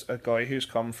 just a guy who's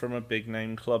come from a big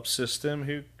name club system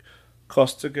who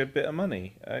costs a good bit of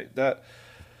money.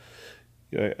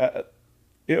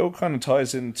 It all kind of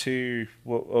ties into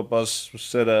what Buzz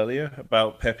said earlier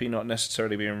about Pepe not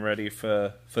necessarily being ready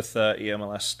for 30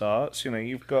 MLS starts.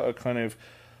 You've got to kind of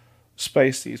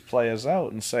space these players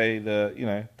out and say that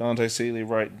Dante Sealy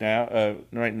right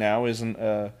now isn't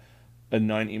a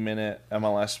 90-minute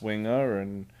MLS winger,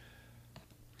 and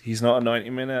he's not a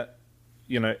 90-minute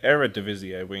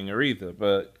Eredivisie winger either.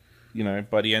 But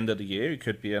by the end of the year, he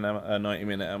could be a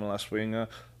 90-minute MLS winger.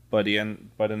 By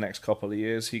the next couple of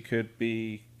years, he could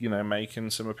be making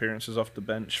some appearances off the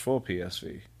bench for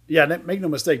PSV. Yeah, make no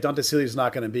mistake, Dante Sealy is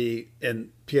not going to be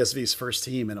in PSV's first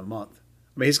team in a month.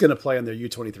 I mean, he's going to play on their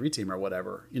U23 team or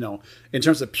whatever. In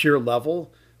terms of pure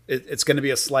level, it's going to be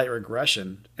a slight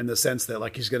regression in the sense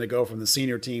that he's going to go from the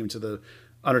senior team to the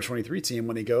under 23 team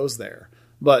when he goes there.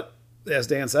 But as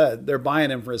Dan said, they're buying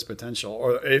him for his potential,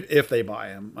 or if they buy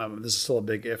him. This is still a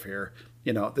big if here.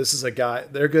 This is a guy,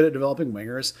 they're good at developing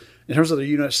wingers. In terms of the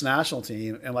U.S. national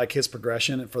team and his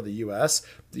progression for the U.S.,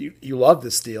 you love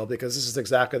this deal because this is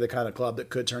exactly the kind of club that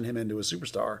could turn him into a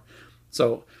superstar.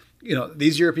 So,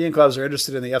 these European clubs are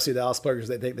interested in the FC Dallas players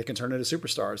they think they can turn into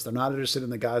superstars. They're not interested in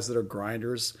the guys that are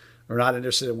grinders. They're not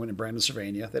interested in winning Brandon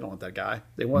Cervania. They don't want that guy.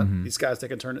 They want these guys that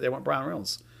can turn it. They want Brian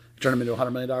Reynolds, turn him into a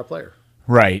 $100 million player.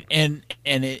 Right, and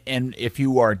if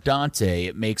you are Dante,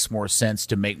 it makes more sense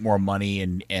to make more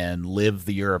money and live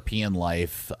the European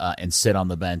life and sit on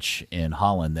the bench in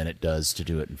Holland than it does to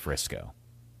do it in Frisco.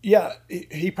 Yeah,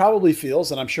 he probably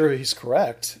feels, and I'm sure he's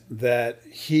correct, that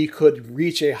he could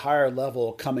reach a higher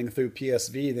level coming through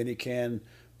PSV than he can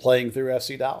playing through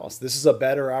FC Dallas. This is a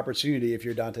better opportunity if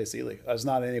you're Dante Sealy. There's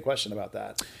not any question about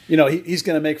that. He's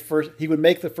going to make first. He would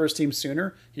make the first team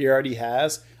sooner. He already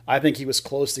has. I think he was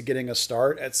close to getting a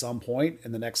start at some point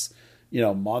in the next,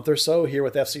 month or so here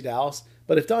with FC Dallas.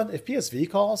 But if PSV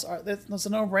calls, that's a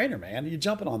no-brainer, man. You're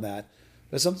jumping on that.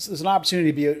 There's an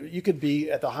opportunity to you could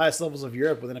be at the highest levels of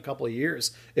Europe within a couple of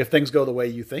years if things go the way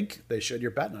you think they should.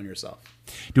 You're betting on yourself.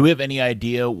 Do we have any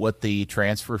idea what the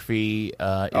transfer fee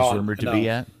is rumored to be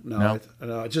at? No.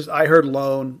 I heard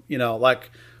loan.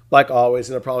 Like always,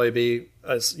 it'll probably be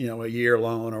a year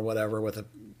loan or whatever with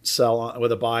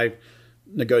a buy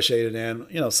negotiated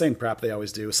in. Same crap they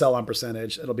always do. Sell on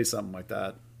percentage. It'll be something like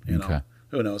that. Okay.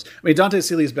 Who knows? I mean, Dante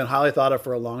Sealy's been highly thought of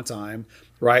for a long time,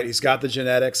 right? He's got the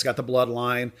genetics, got the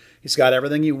bloodline. He's got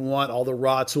everything you want, all the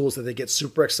raw tools that they get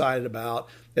super excited about.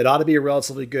 It ought to be a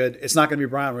relatively good. It's not going to be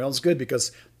Brian Reynolds good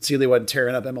because Sealy wasn't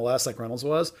tearing up MLS like Reynolds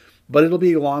was, but it'll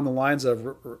be along the lines of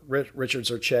Richards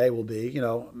or Che will be,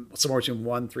 somewhere between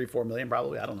 1, 3, 4 million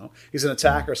probably. I don't know. He's an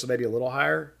attacker, so maybe a little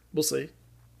higher. We'll see.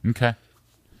 Okay.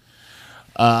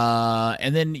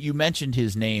 And then you mentioned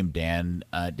his name, Dan.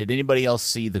 Did anybody else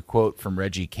see the quote from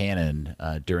Reggie Cannon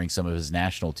during some of his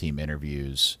national team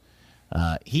interviews?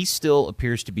 He still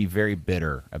appears to be very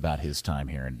bitter about his time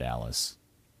here in Dallas.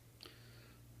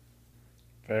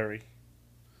 Very.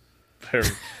 That's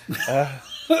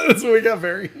what we got,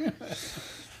 very.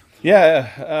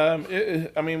 Yeah.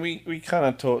 We kind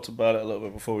of talked about it a little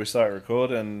bit before we started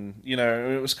recording.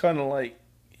 It was kind of like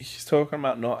he's talking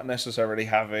about not necessarily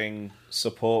having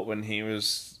support when he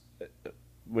was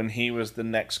the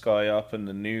next guy up and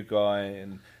the new guy,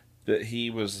 and that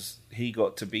he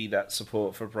got to be that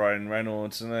support for Brian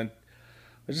Reynolds. And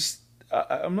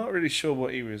I'm not really sure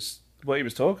what he was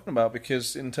talking about,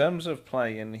 because in terms of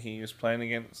playing, he was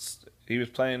playing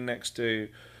next to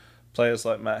players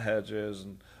like Matt Hedges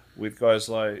and with guys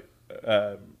like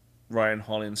Ryan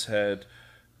Hollinshead.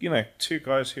 Two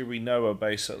guys who we know are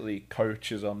basically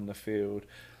coaches on the field.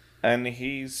 And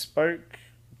he spoke,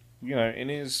 in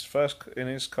his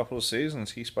couple of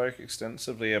seasons, he spoke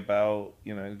extensively about,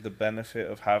 the benefit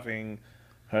of having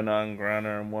Hernan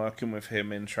Grana and working with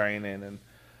him in training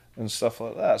and stuff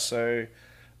like that. So,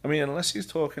 unless he's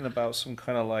talking about some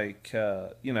kind of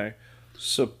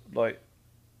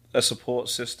a support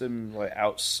system like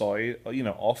outside,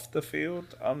 off the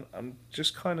field, I'm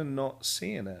just kind of not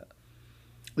seeing it.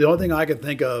 The only thing I can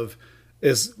think of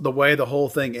is the way the whole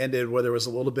thing ended, where there was a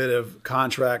little bit of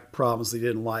contract problems they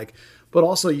didn't like. But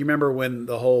also, you remember when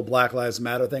the whole Black Lives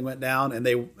Matter thing went down,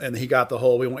 and he got the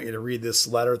whole "we want you to read this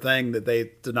letter" thing that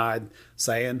they denied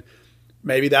saying.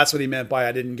 Maybe that's what he meant by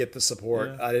I didn't get the support.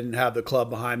 Yeah. I didn't have the club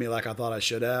behind me like I thought I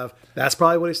should have. That's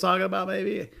probably what he's talking about.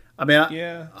 Maybe. I'm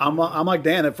like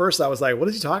Dan. At first, I was like, "What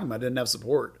is he talking about? I didn't have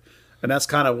support," and that's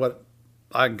kind of what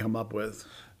I can come up with.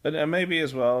 And maybe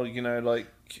as well, he went,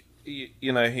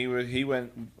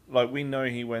 like, we know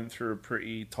he went through a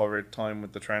pretty torrid time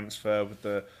with the transfer,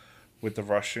 with the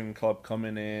Russian club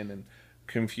coming in and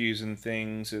confusing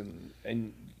things, and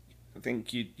I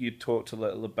think you talked a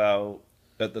little about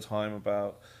at the time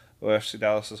about FC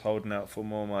Dallas is holding out for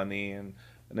more money and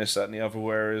this, that, and the other,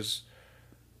 whereas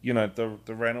the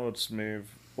Reynolds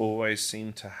move always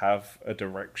seemed to have a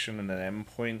direction and an end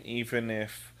point, even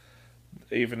if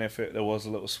there was a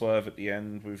little swerve at the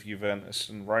end with Juventus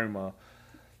and Roma.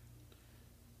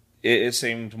 It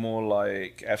seemed more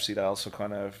like FC Dallas were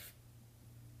kind of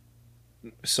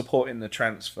supporting the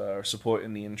transfer,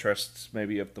 supporting the interests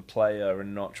maybe of the player,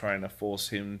 and not trying to force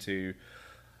him to,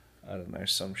 I don't know,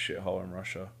 some shithole in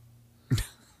Russia.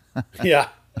 Yeah.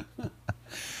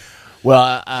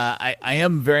 Well, I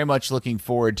am very much looking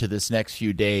forward to this next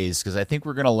few days, because I think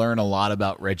we're going to learn a lot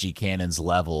about Reggie Cannon's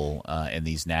level in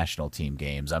these national team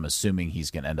games. I'm assuming he's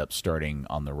going to end up starting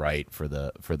on the right for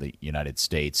the United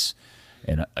States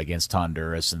and against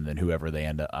Honduras, and then whoever they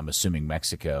end up. I'm assuming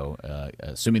Mexico,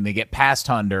 assuming they get past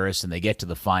Honduras and they get to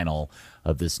the final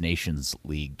of this Nations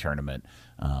League tournament.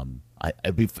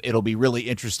 It'll be really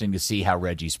interesting to see how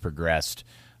Reggie's progressed.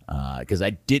 Because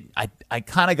I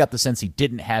kind of got the sense he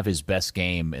didn't have his best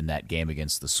game in that game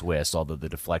against the Swiss, although the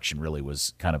deflection really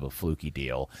was kind of a fluky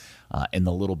deal. In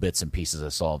the little bits and pieces I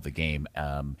saw of the game,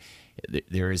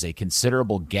 there is a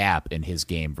considerable gap in his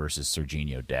game versus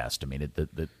Sergiño Dest. I mean,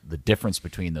 the difference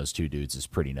between those two dudes is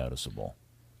pretty noticeable.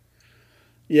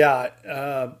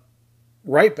 Yeah,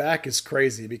 right back is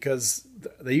crazy because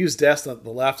they use Dest on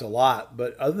the left a lot,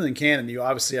 but other than Cannon, you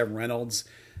obviously have Reynolds,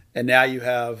 and now you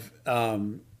have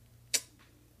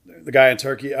the guy in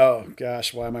Turkey. Oh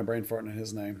gosh, why am I brain farting on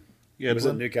his name? He was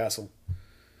at Yedlin? Newcastle.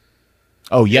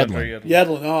 Oh, Yedlin.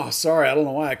 Yedlin. Oh, sorry. I don't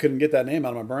know why I couldn't get that name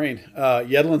out of my brain.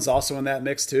 Yedlin's also in that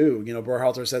mix too. You know,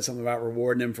 Berhalter said something about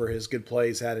rewarding him for his good play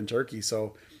he's had in Turkey.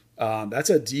 So that's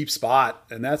a deep spot.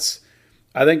 And that's,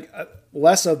 I think,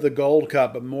 less of the Gold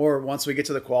Cup, but more once we get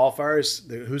to the qualifiers,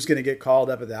 who's going to get called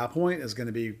up at that point is going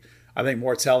to be, I think,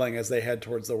 more telling as they head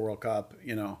towards the World Cup,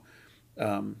 you know.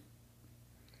 Don't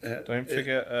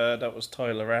forget that was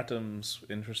Tyler Adams'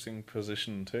 interesting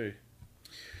position too.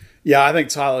 Yeah, I think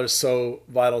Tyler's so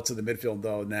vital to the midfield,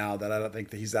 though, now that I don't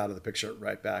think that he's out of the picture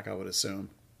right back, I would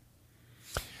assume.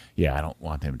 Yeah, I don't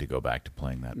want him to go back to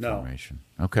playing that No. formation.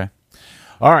 Okay.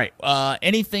 All right.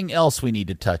 Anything else we need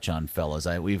to touch on, fellas?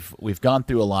 We've gone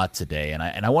through a lot today, and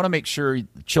I want to make sure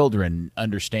the children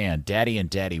understand. Daddy and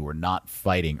Daddy were not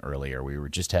fighting earlier. We were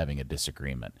just having a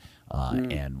disagreement,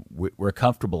 and we're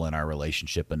comfortable in our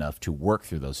relationship enough to work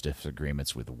through those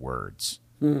disagreements with words.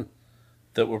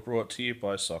 That were brought to you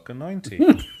by Soccer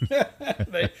 90.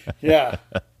 Yeah.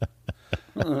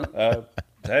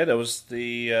 Hey, there was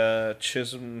the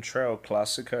Chisholm Trail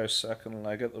Classico second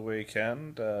leg at the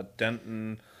weekend.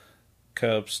 Denton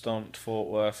curb stomped Fort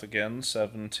Worth again,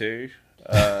 7-2.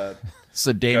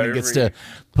 So Damon Go gets read. to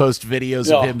post videos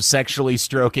Yeah. of him sexually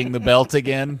stroking the belt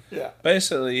again.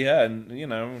 Basically, yeah, and you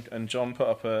know, and John put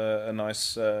up a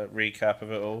nice recap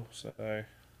of it all. So,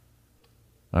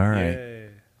 All right. yay.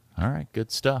 All right,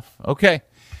 good stuff. Okay.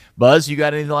 Buzz, you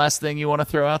got any last thing you want to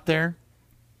throw out there?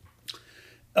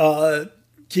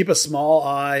 Keep a small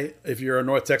eye, if you're a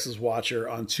North Texas watcher,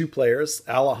 on two players.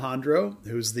 Alejandro,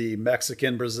 who's the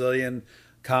Mexican-Brazilian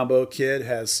combo kid,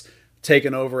 has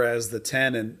taken over as the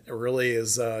 10 and really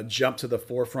has jumped to the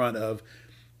forefront of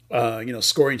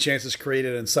scoring chances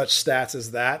created and such stats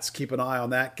as that. So keep an eye on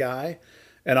that guy.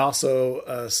 And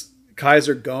also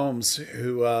Kaiser Gomes,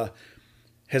 who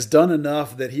has done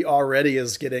enough that he already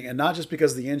is getting, and not just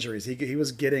because of the injuries, he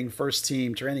was getting first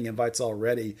team training invites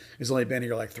already. He's only been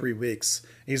here like 3 weeks.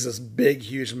 He's this big,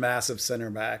 huge, massive center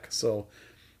back. So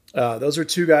those are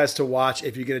two guys to watch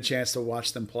if you get a chance to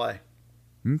watch them play.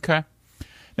 Okay.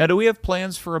 Now, do we have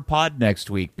plans for a pod next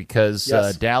week? Because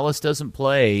Yes. Dallas doesn't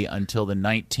play until the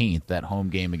 19th, that home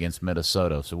game against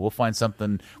Minnesota. So we'll find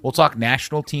something. We'll talk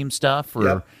national team stuff,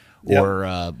 or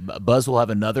Buzz will have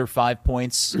another 5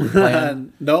 points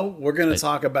plan. No, we're going to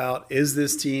talk about, is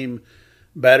this team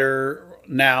better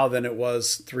now than it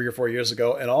was 3 or 4 years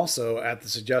ago? And also, at the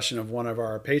suggestion of one of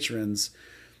our patrons,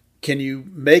 can you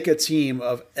make a team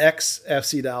of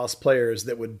ex-FC Dallas players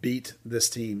that would beat this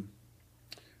team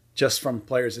just from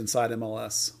players inside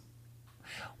MLS?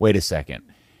 Wait a second.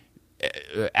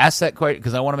 Ask that question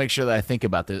because I want to make sure that I think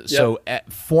about this. Yep. So,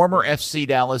 former FC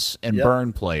Dallas and Yep.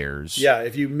 Burn players. Yeah,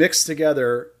 if you mix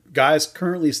together guys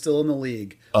currently still in the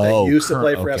league that Oh, used to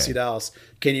play for okay. FC Dallas,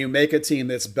 can you make a team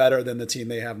that's better than the team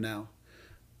they have now?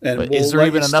 And But we'll is there let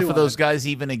even you enough stew of on those it. guys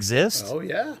even exist? Oh,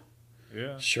 yeah.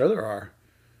 Yeah. Sure there are.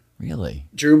 Really?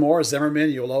 Drew Moore, Zimmerman,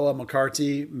 Yoloa,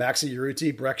 McCarthy, Maxi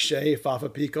Urruti, Breck Shea, Fafa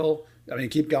Pico. I mean,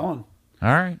 keep going. All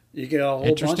right. You get a whole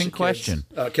Interesting bunch of question.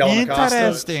 kids. Kellen Acosta.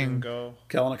 Interesting. Go.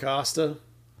 Kellen Acosta.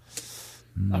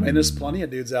 I mean, there's plenty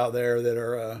of dudes out there that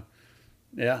are,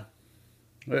 yeah.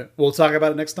 We'll talk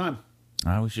about it next time.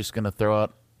 I was just going to throw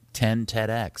out 10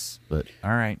 TEDx, but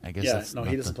all right. I guess Yeah, that's no, not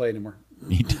he doesn't play anymore.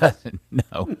 He doesn't.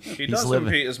 No. He He's does in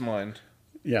living. Peter's mind.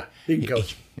 Yeah, he can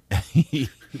coach.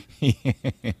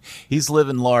 He's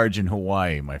living large in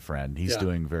Hawaii, my friend. He's Yeah.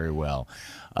 doing very well.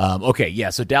 Okay,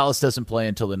 yeah. So Dallas doesn't play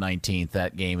until the 19th.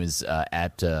 That game is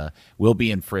will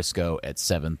be in Frisco at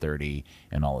 7:30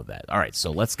 and all of that. All right, so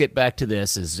let's get back to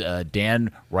this. As Dan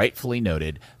rightfully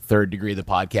noted, Third Degree, the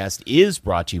podcast, is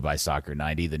brought to you by Soccer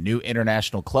 90. The new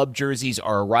international club jerseys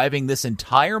are arriving this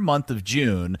entire month of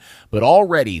June, but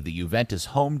already the Juventus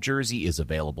home jersey is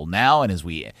available now, and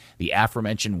the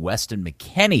aforementioned Weston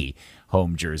McKennie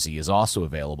home jersey is also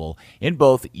available in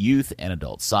both youth and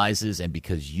adult sizes. And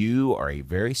because you are a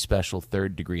very special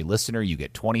Third Degree listener, you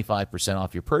get 25%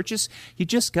 off your purchase. You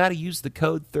just got to use the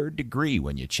code Third Degree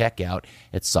when you check out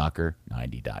at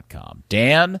soccer90.com.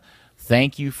 Dan,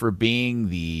 thank you for being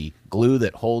the glue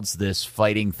that holds this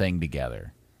fighting thing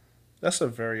together. That's a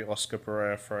very Oscar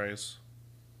Pereira phrase.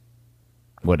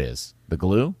 What is? The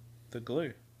glue? The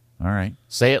glue. All right.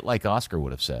 Say it like Oscar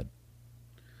would have said.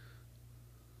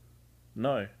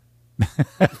 No.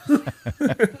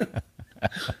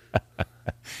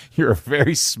 You're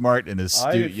very smart and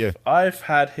astute. I've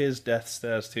had his death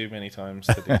stares too many times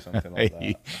to do something like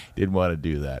He that. didn't want to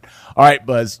do that. All right,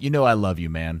 Buzz, you know I love you,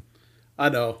 man. I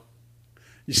know.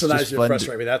 It's Sometimes just you fun to-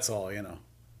 frustrate me. That's all,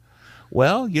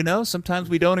 Well, sometimes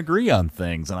we don't agree on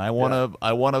things, and I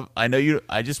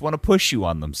just want to push you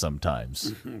on them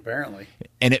sometimes. Apparently.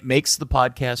 And it makes the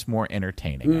podcast more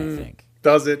entertaining, I think.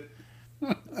 Does it?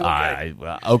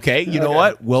 Okay. You know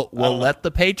what? We'll let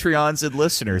the Patreons and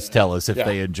listeners tell us if Yeah.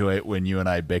 they enjoy it when you and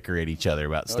I bicker at each other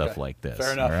about stuff Okay. like this.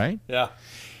 Fair enough. All right? Yeah.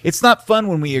 It's not fun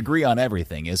when we agree on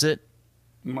everything, is it?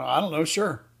 I don't know.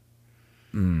 Sure.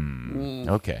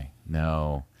 Okay.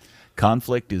 No.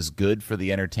 Conflict is good for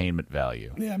the entertainment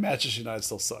value. Yeah, Manchester United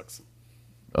still sucks.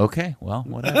 Okay. Well,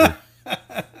 whatever.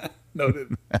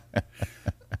 Noted.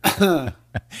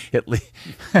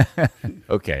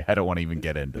 Okay, I don't want to even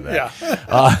get into that.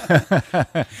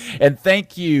 Yeah. And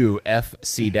thank you,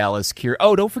 FC Dallas Curious.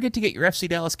 Oh, don't forget to get your FC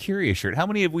Dallas Curious shirt. How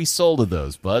many have we sold of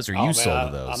those, Buzz? Or you sold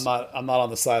of those? I'm not on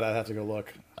the site. I'd have to go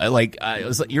look.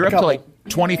 You're up to like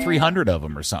 2,300 of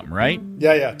them or something, right?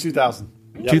 Yeah. 2,000.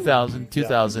 Yep.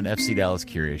 2,000 FC Dallas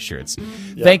Curious shirts.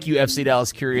 Thank you, FC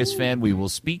Dallas Curious fan. We will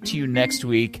speak to you next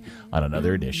week on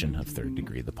another edition of Third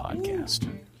Degree, the podcast.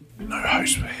 No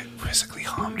hosts were physically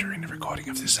harmed during the recording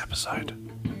of this episode.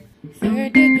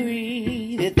 Third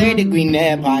Degree, the Third Degree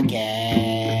Net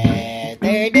Podcast.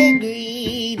 Third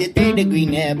Degree, the Third Degree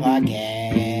Net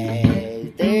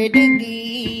Podcast. Third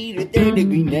Degree, the Third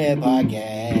Degree Net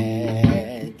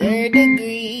Podcast. Third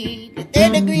Degree, the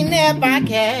Third Degree Net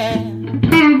Podcast.